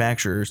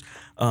manufacturers.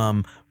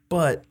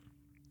 But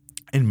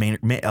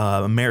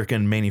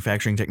American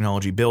manufacturing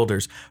technology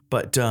builders.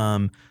 But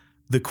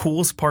the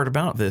coolest part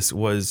about this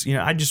was, you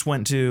know, I just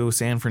went to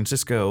San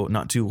Francisco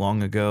not too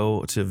long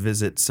ago to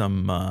visit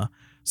some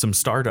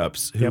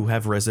startups who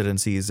have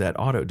residencies at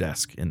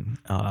Autodesk in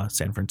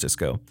San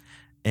Francisco.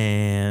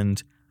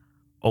 And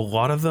a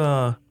lot of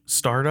the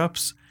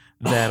startups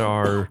that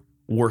are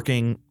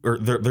working or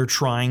they're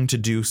trying to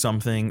do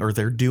something or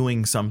they're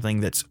doing something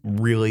that's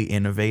really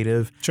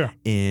innovative Sure.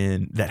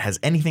 that has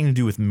anything to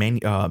do with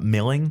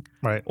milling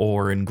Right.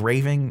 or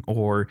engraving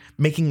or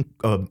making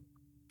a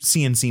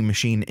CNC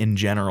machine in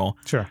general.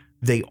 Sure.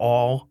 They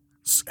all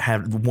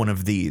had one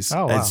of these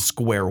as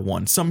square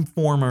one, some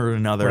form or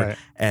another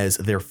as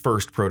their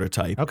first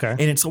prototype. Okay.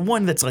 And it's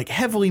one that's like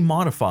heavily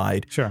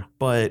modified. Sure.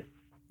 But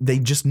they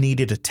just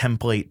needed a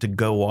template to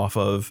go off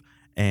of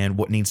and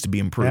what needs to be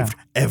improved,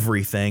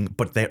 everything.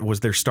 But that was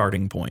their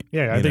starting point.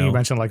 Yeah, I think you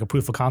mentioned like a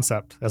proof of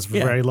concept as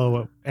very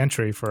low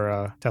entry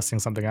for testing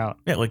something out.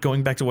 Yeah, like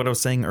going back to what I was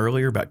saying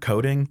earlier about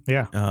coding.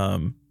 Yeah.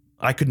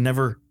 I could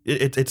never,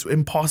 it's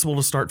impossible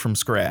to start from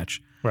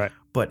scratch. Right.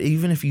 But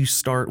even if you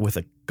start with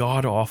a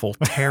god-awful,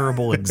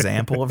 terrible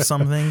example of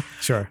something,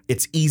 Sure.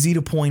 it's easy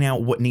to point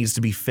out what needs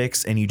to be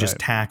fixed and you just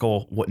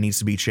tackle what needs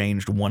to be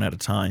changed one at a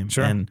time.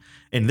 Sure. And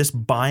this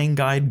buying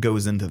guide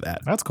goes into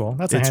that. That's cool.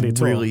 That's a handy tool.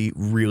 It's really,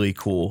 really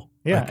cool.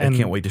 Yeah, I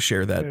can't wait to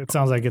share that. It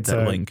sounds like it's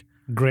a link.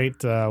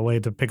 Great way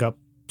to pick up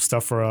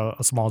stuff for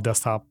a small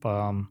desktop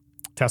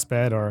test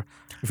bed, or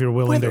if you're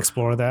willing to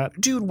explore that.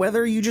 Dude,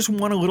 whether you just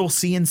want a little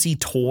CNC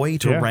toy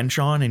to wrench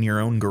on in your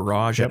own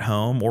garage at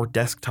home or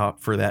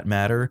desktop for that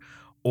matter,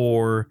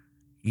 or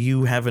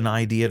you have an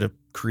idea to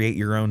create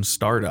your own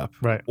startup.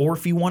 Right. Or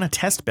if you want a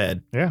test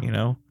bed, you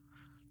know.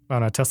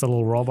 Want to test a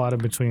little robot in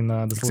between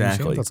the little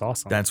machines? That's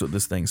awesome. That's what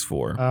this thing's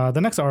for.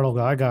 The next article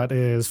I got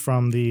is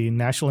from the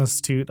National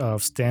Institute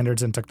of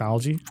Standards and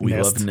Technology. We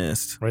love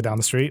NIST. Right down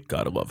the street.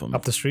 Gotta love them.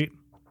 Up the street.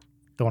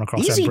 Don't want to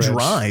cross Easy that bridge.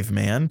 drive,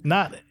 man.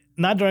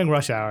 Not during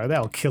rush hour.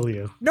 That'll kill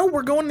you. No,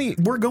 we're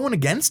going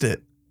against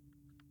it.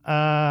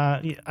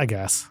 I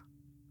guess.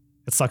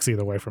 It sucks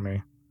either way for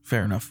me.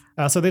 Fair enough.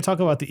 So they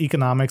talk about the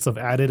economics of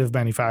additive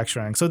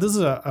manufacturing. So this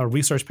is a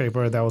research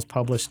paper that was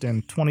published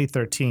in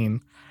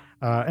 2013,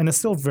 and it's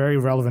still very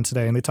relevant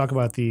today. And they talk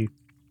about the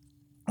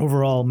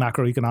overall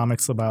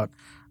macroeconomics about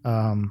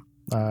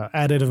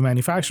additive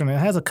manufacturing. It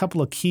has a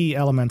couple of key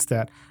elements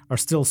that are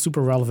still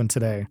super relevant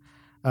today.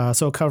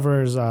 So it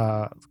covers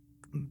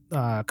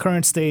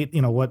current state,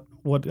 you know,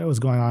 what is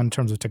going on in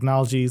terms of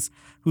technologies,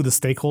 who the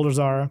stakeholders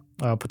are,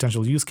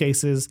 potential use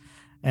cases,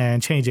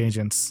 and change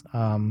agents.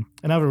 And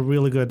I have a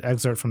really good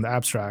excerpt from the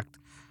abstract.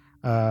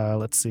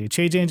 Let's see.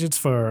 Change agents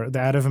for the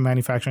additive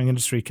manufacturing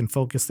industry can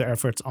focus their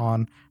efforts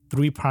on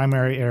 3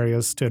 primary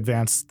areas to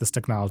advance this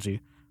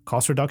technology: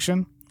 cost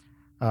reduction,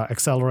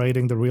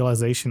 accelerating the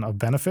realization of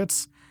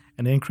benefits,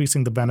 and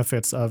increasing the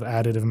benefits of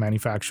additive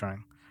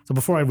manufacturing. So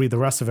before I read the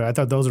rest of it, I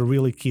thought those are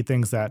really key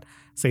things that,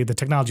 say, the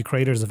technology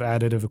creators of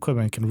additive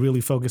equipment can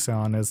really focus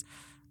on is,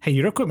 hey,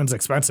 your equipment's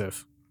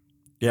expensive.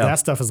 Yeah. That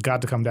stuff has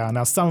got to come down.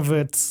 Now, some of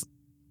it's,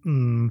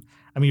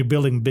 you're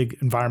building big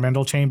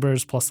environmental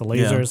chambers plus the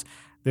lasers. Yeah.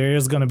 There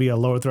is going to be a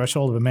lower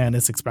threshold, but man,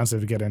 it's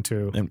expensive to get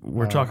into. And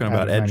we're talking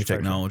about edge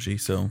technology,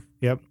 so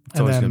yep. It's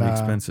always going to be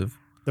expensive.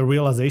 The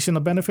realization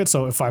of benefits.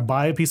 So if I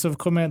buy a piece of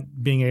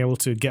equipment, being able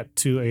to get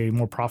to a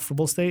more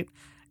profitable state,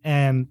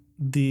 and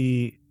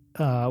the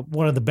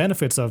one of the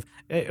benefits of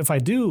if I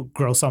do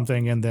grow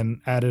something and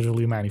then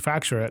additively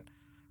manufacture it,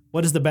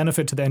 what is the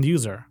benefit to the end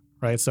user,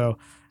 right? So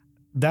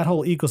that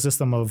whole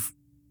ecosystem of,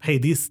 hey,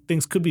 these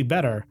things could be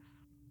better,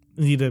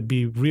 need to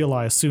be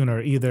realized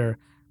sooner, either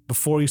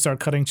before you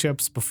start cutting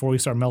chips, before you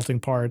start melting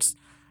parts,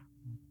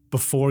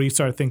 before you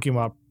start thinking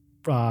about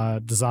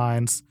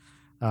designs.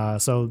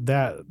 So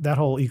that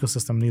whole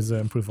ecosystem needs to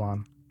improve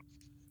on.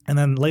 And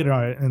then later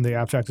on in the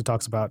abstract, it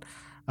talks about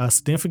a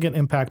significant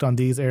impact on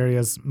these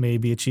areas may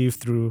be achieved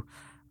through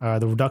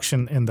the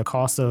reduction in the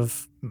cost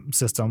of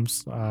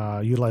systems,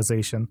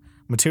 utilization,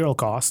 material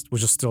cost,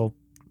 which is still,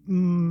 I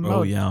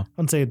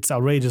wouldn't say it's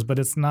outrageous, but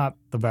it's not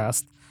the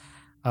best.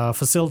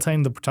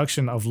 Facilitating the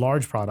production of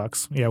large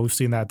products. Yeah, we've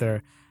seen that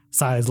there.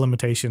 Size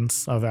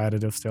limitations of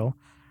additive still.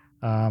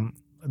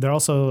 There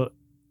also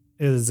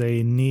is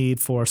a need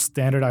for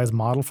standardized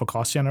model for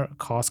cost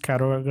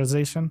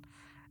categorization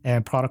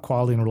and product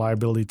quality and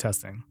reliability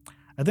testing.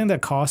 I think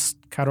that cost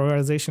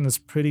categorization is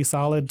pretty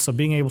solid. So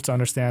being able to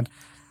understand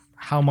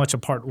how much a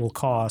part will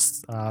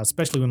cost,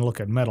 especially when you look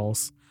at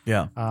metals.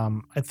 Yeah.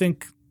 I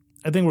think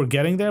we're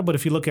getting there. But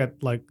if you look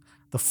at like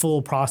the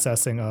full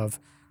processing of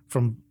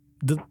from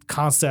the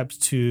concept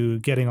to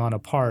getting a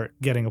part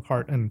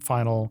in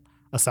final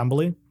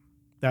assembly,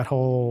 that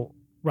whole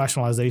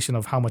rationalization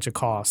of how much it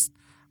costs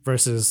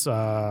versus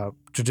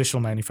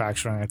traditional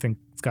manufacturing, I think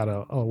it's got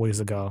a ways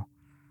to go.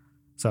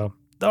 So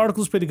the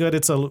article is pretty good.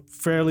 It's a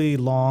fairly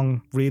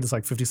long read. It's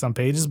like 50-some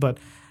pages, but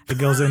it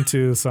goes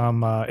into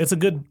some it's a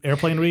good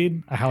airplane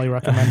read. I highly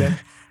recommend it.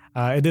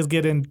 It does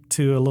get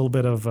into a little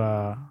bit of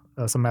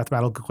some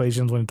mathematical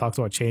equations when it talks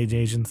about change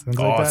agents and things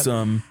like that.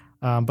 Awesome.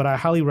 But I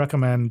highly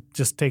recommend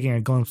just taking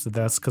a glimpse at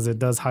this because it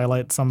does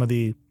highlight some of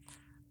the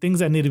things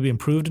that need to be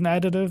improved in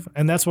additive.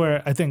 And that's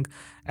where I think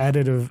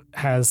additive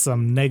has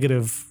some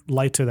negative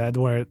light to that,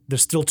 where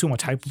there's still too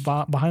much hype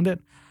behind it.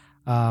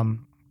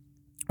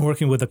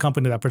 Working with a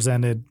company that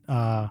presented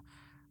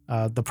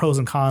the pros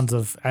and cons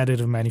of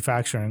additive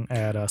manufacturing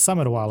at a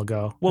summit a while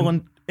ago.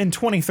 Well, in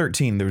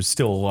 2013, there was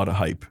still a lot of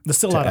hype. There's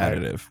still a lot of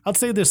additive. I'd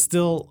say there's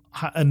still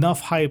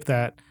enough hype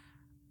that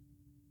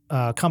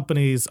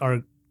companies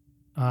are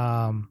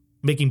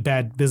making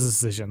bad business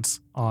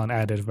decisions on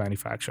additive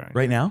manufacturing.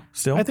 Right now,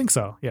 still? I think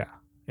so. Yeah.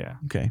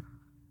 Okay.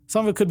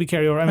 Some of it could be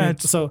carryover. I mean,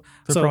 so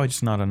probably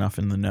just not enough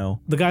in the know.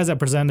 The guys that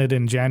presented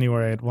in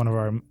January at one of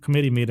our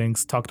committee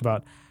meetings talked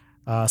about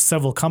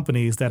several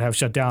companies that have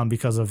shut down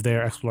because of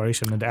their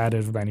exploration into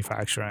additive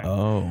manufacturing.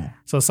 Oh.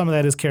 So some of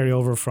that is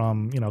carryover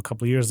from, a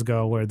couple of years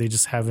ago where they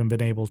just haven't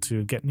been able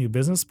to get new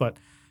business, but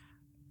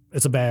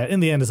in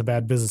the end, it's a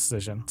bad business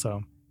decision.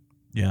 So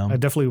yeah, I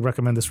definitely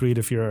recommend this read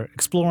if you're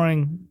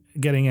exploring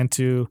getting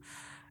into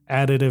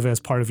additive as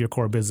part of your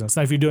core business.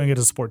 Now, if you're doing it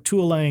to support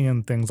tooling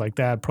and things like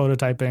that,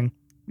 prototyping,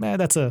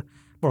 that's a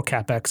more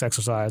CapEx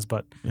exercise.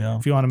 But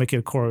if you want to make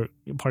it part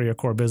of your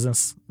core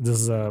business, this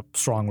is a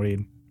strong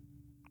read.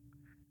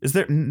 Does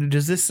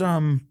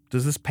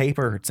this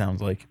paper, it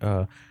sounds like,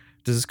 does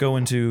this go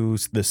into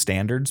the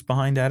standards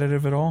behind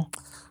additive at all?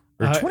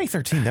 Or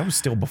 2013, that was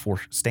still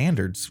before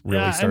standards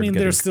really started. I mean,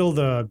 there's still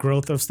the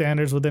growth of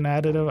standards within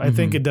additive. I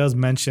think it does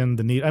mention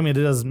the need. I mean,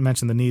 it does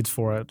mention the needs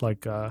for it,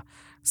 like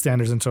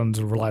standards in terms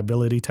of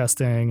reliability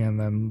testing, and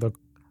then the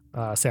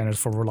standards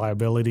for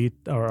reliability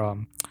or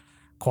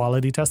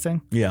quality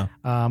testing. Yeah.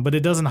 But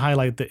it doesn't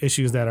highlight the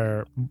issues that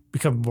are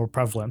becoming more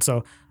prevalent.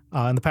 So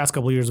in the past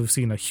couple of years, we've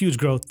seen a huge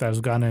growth that has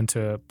gone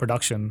into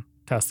production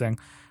testing.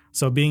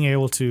 So being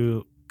able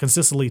to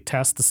consistently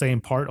test the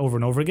same part over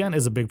and over again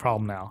is a big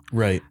problem now.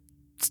 Right.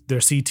 They're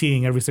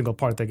CTing every single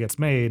part that gets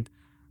made,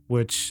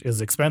 which is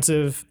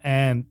expensive.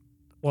 And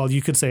while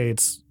you could say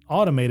it's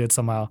automated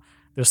somehow,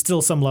 there's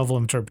still some level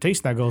of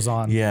interpretation that goes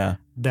on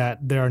that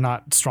there are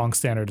not strong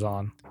standards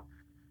on.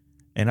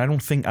 And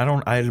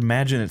I'd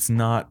imagine it's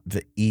not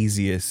the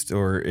easiest,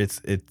 or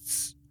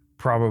it's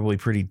probably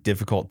pretty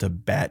difficult to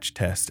batch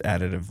test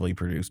additively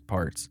produced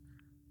parts.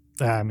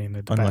 I mean,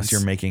 it depends. Unless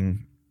you're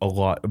making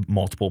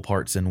multiple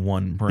parts in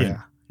one print.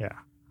 Yeah.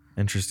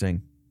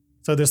 Interesting.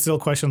 So there's still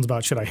questions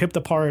about, should I hip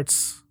the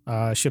parts? Do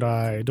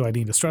I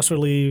need to stress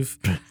relieve?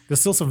 There's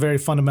still some very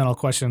fundamental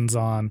questions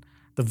on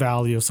the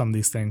value of some of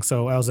these things.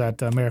 So I was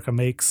at America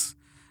Makes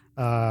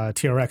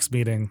TRX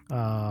meeting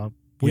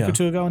week or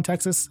two ago in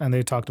Texas, and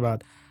they talked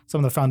about some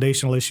of the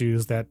foundational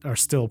issues that are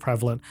still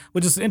prevalent,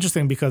 which is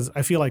interesting because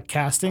I feel like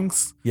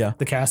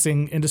the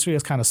casting industry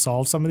has kind of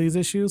solved some of these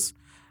issues,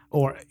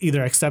 or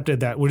either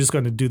accepted that we're just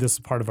going to do this as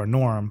part of our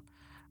norm.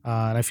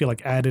 And I feel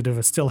like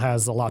additive still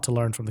has a lot to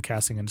learn from the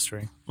casting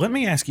industry. Let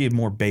me ask you a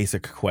more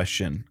basic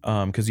question,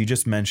 because you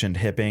just mentioned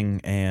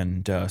hipping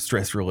and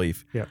stress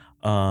relief. Yeah.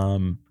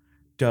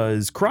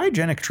 Does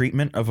cryogenic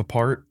treatment of a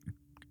part,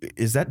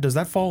 does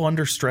that fall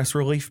under stress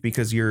relief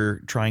because you're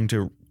trying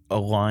to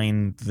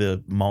align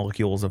the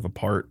molecules of a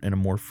part in a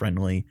more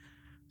friendly,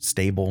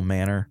 stable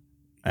manner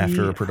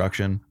after a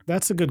production?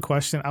 That's a good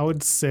question. I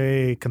would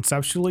say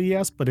conceptually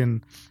yes, but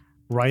in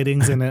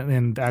writings and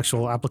in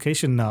actual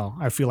application, no.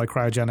 I feel like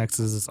cryogenics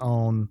is its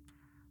own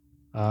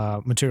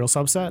material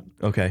subset.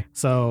 Okay.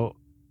 So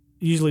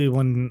usually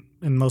in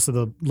most of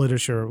the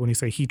literature, when you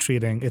say heat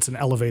treating, it's an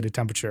elevated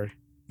temperature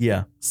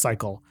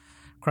cycle.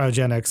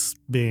 Cryogenics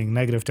being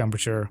negative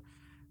temperature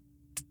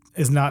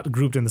is not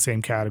grouped in the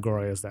same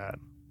category as that.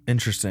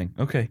 Interesting.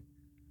 Okay.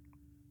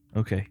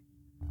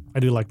 I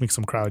do like make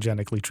some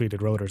cryogenically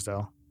treated rotors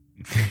though.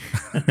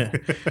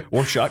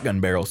 Or shotgun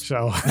barrels.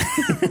 So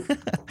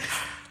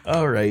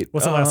all right.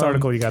 What's the last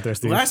article you got there,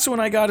 Steve? Last one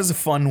I got is a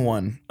fun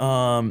one.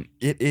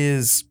 It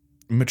is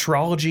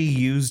metrology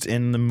used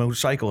in the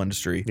motorcycle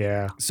industry.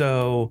 Yeah.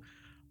 So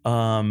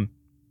when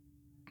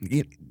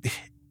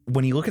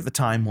you look at the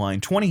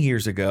timeline 20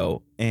 years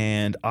ago,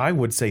 and I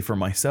would say for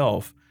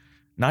myself,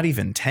 not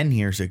even 10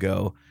 years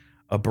ago,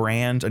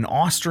 an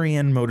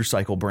Austrian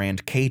motorcycle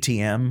brand,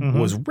 KTM,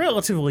 was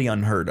relatively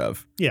unheard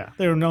of. Yeah,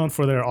 they were known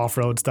for their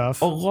off-road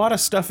stuff. A lot of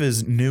stuff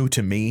is new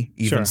to me,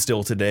 even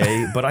still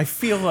today. But I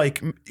feel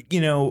like,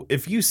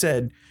 if you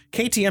said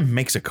KTM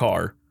makes a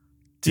car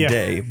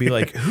today, be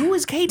like, who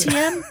is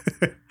KTM?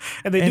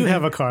 And they do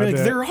have a car.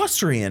 They're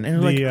Austrian.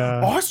 And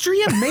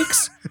Austria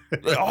makes...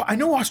 I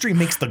know Austria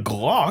makes the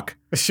Glock,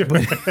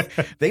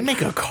 but they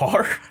make a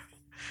car?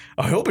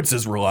 I hope it's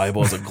as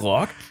reliable as a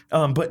Glock.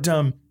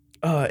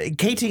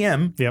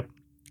 KTM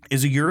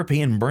is a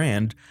European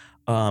brand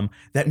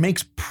that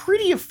makes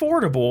pretty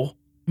affordable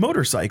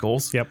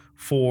motorcycles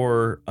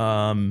for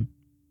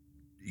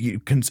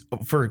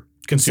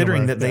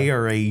considering that they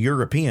are a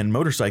European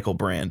motorcycle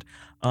brand.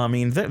 I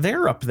mean,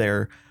 they're up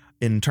there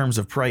in terms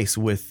of price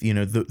with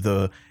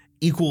the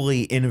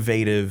equally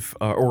innovative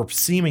or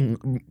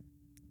seeming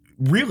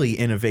really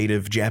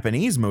innovative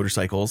Japanese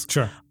motorcycles.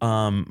 Sure.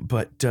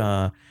 But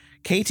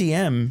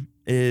KTM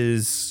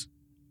is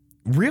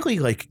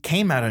really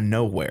came out of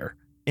nowhere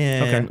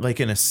and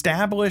an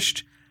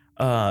established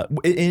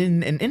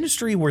in an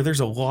industry where there's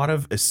a lot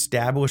of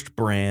established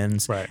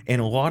brands and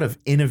a lot of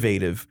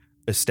innovative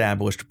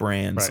established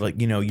brands like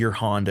your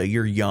Honda,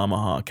 your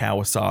Yamaha,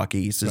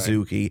 Kawasaki,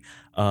 Suzuki,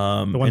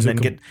 and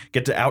then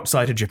get to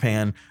outside of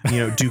Japan,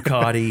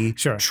 Ducati,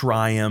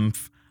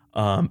 Triumph,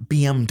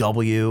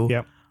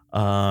 BMW.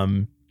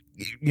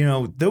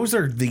 Those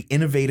are the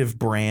innovative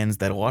brands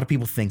that a lot of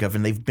people think of,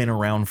 and they've been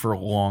around for a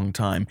long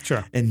time.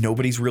 Sure. And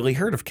nobody's really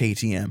heard of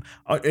KTM.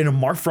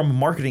 From a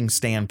marketing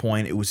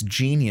standpoint, it was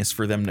genius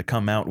for them to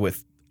come out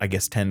with, I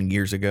guess, 10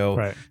 years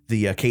ago,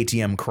 the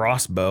KTM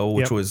Crossbow,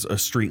 which was a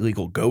street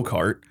legal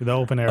go-kart. The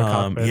open air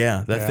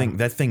cockpit.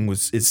 That thing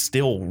is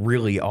still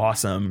really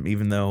awesome,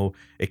 even though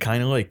it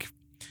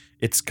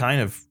it's kind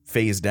of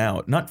phased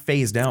out. Not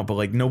phased out,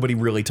 but nobody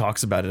really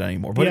talks about it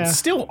anymore. But it's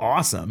still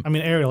awesome. I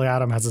mean, Ariel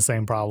Atom has the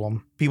same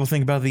problem. People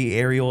think about the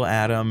Ariel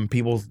Atom.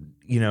 People,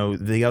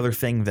 the other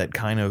thing that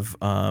kind of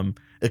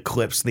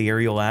eclipsed the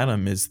Ariel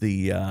Atom is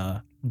the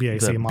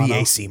BAC Mono.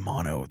 BAC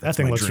Mono. That's that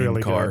thing my looks dream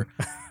really car.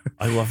 good.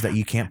 I love that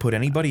you can't put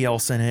anybody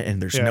else in it, and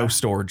there's no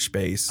storage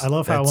space. I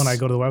love how when I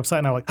go to the website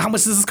and I'm like, how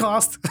much does this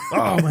cost?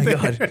 Oh my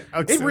God.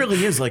 It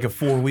really is like a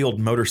four-wheeled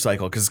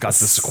motorcycle because it's got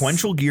the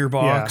sequential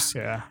gearbox.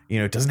 Yeah.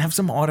 It doesn't have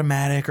some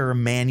automatic or a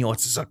manual.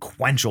 It's a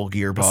sequential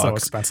gearbox. It's so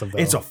expensive, though.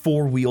 It's a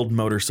four-wheeled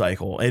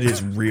motorcycle. It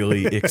is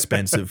really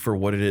expensive for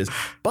what it is.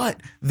 But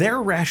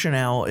their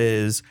rationale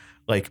is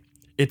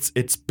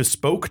it's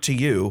bespoke to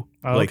you.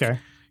 Oh, okay.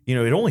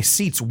 It only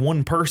seats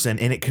one person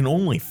and it can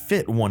only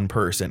fit one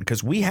person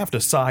because we have to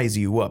size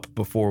you up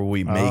before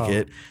we make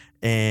it.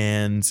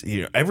 And,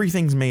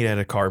 everything's made out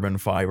of carbon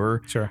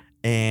fiber. Sure.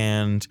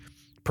 And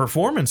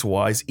performance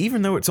wise,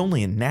 even though it's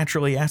only a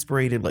naturally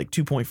aspirated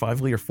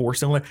 2.5 liter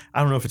 4-cylinder, I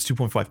don't know if it's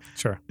 2.5.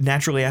 Sure.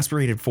 Naturally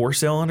aspirated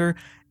 4-cylinder,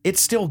 it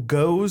still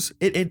goes.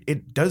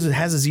 It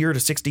has a 0 to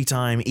 60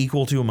 time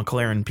equal to a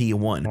McLaren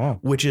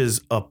P1, which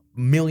is a $1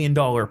 million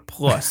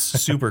plus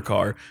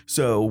supercar.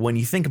 So when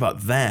you think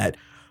about that,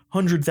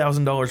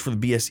 $100,000 for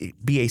the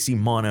BAC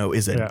Mono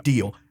is a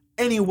deal.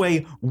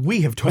 Anyway,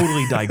 we have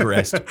totally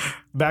digressed.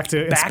 Back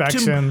to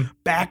inspection.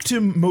 Back to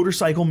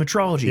motorcycle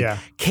metrology. Yeah.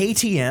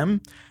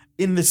 KTM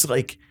in this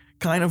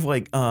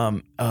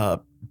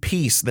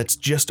piece that's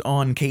just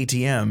on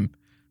KTM.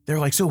 they're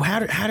like, so how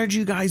did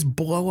you guys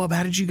blow up?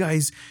 How did you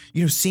guys,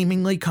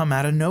 seemingly come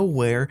out of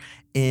nowhere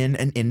in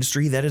an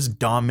industry that is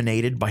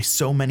dominated by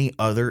so many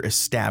other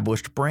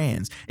established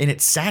brands, and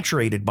it's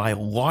saturated by a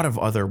lot of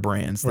other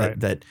brands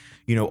that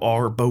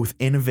are both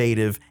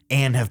innovative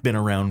and have been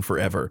around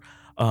forever.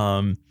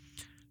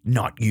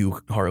 Not you,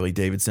 Harley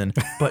Davidson,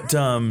 but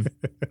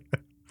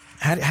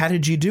how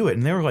did you do it?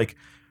 And they were like,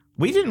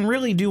 we didn't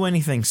really do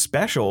anything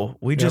special.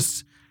 We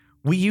use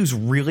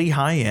really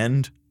high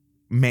end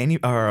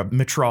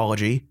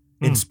metrology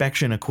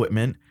inspection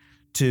equipment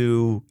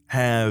to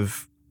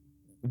have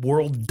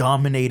world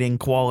dominating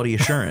quality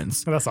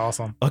assurance. That's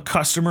awesome. A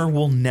customer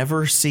will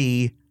never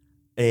see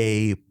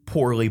a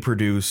poorly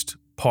produced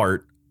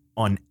part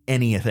on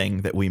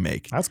anything that we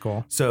make. That's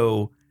cool.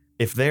 So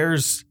if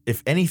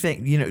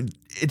anything,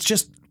 it's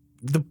just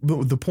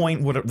the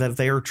point that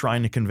they are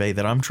trying to convey,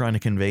 that I'm trying to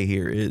convey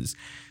here, is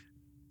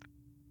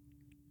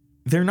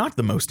they're not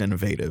the most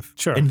innovative.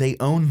 Sure. And they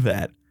own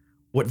that.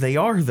 What they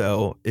are,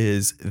 though,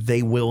 is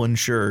they will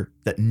ensure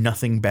that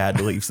nothing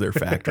bad leaves their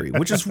factory,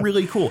 which is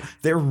really cool.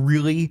 They're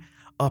really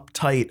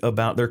uptight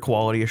about their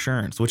quality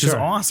assurance, which is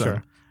awesome.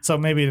 Sure. So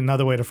maybe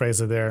another way to phrase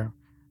it, they're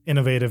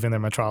innovative in their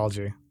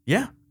metrology.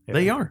 Yeah,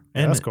 they are.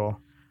 And that's cool.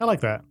 I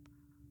like that.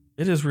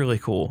 It is really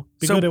cool.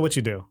 Be good at what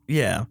you do.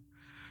 Yeah.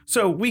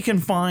 So we can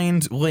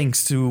find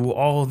links to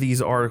all of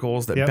these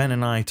articles that Ben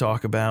and I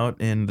talk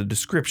about in the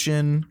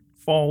description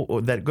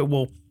that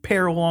will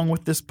pair along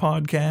with this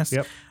podcast.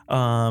 Yep.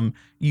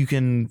 You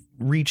can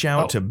reach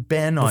out to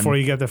Ben before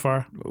you get that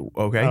far.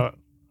 Okay.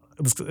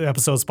 This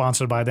episode is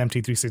sponsored by the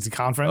MT360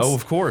 conference. Oh,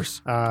 of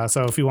course.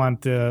 So if you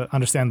want to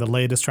understand the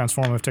latest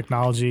transformative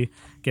technology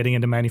getting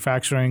into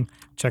manufacturing,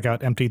 check out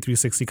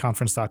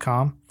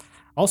mt360conference.com.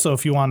 Also,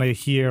 if you want to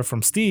hear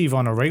from Steve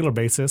on a regular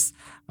basis,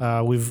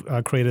 we've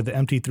created the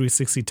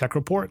MT360 Tech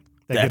Report.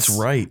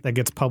 That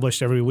gets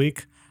published every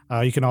week.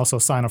 You can also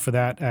sign up for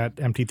that at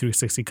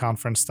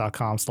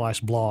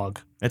mt360conference.com/blog.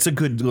 It's a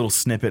good little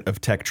snippet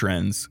of tech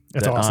trends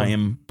that awesome. I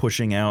am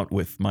pushing out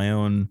with my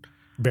own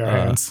bare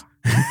hands,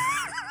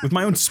 with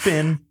my own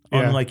spin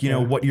on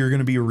what you're going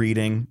to be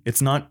reading.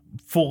 It's not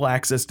full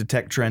access to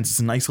tech trends. It's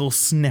a nice little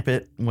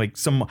snippet, like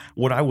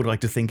what I would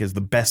like to think is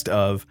the best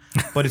of.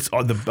 But it's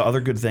the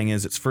other good thing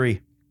is it's free.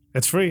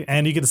 It's free,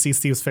 and you get to see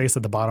Steve's face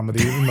at the bottom of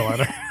the email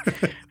letter.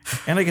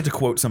 And I get to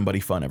quote somebody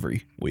fun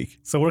every week.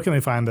 So where can they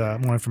find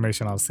more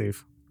information on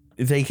Steve?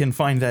 They can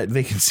find that.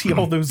 They can see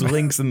all those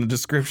links in the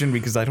description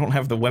because I don't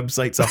have the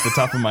websites off the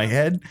top of my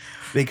head.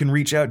 They can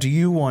reach out to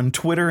you on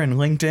Twitter and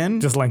LinkedIn.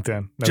 Just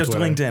LinkedIn. Just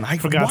Twitter. LinkedIn. Why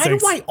do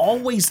I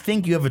always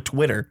think you have a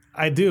Twitter?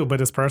 I do,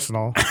 but it's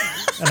personal.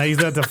 And I use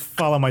that to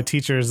follow my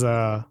teachers,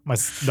 my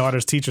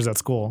daughter's teachers at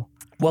school.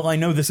 Well, I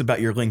know this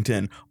about your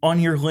LinkedIn. On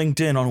your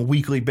LinkedIn on a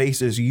weekly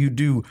basis, you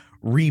do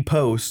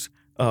retweet,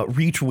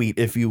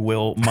 if you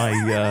will,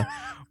 my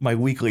my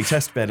weekly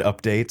testbed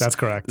updates. That's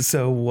correct.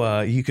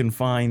 So you can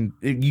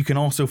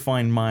also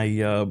find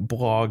my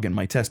blog and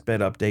my testbed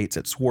updates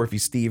at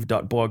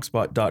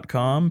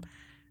swarfysteve.blogspot.com.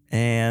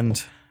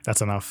 And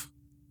that's enough.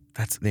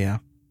 All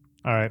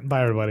right.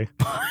 Bye, everybody.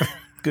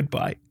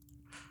 Goodbye.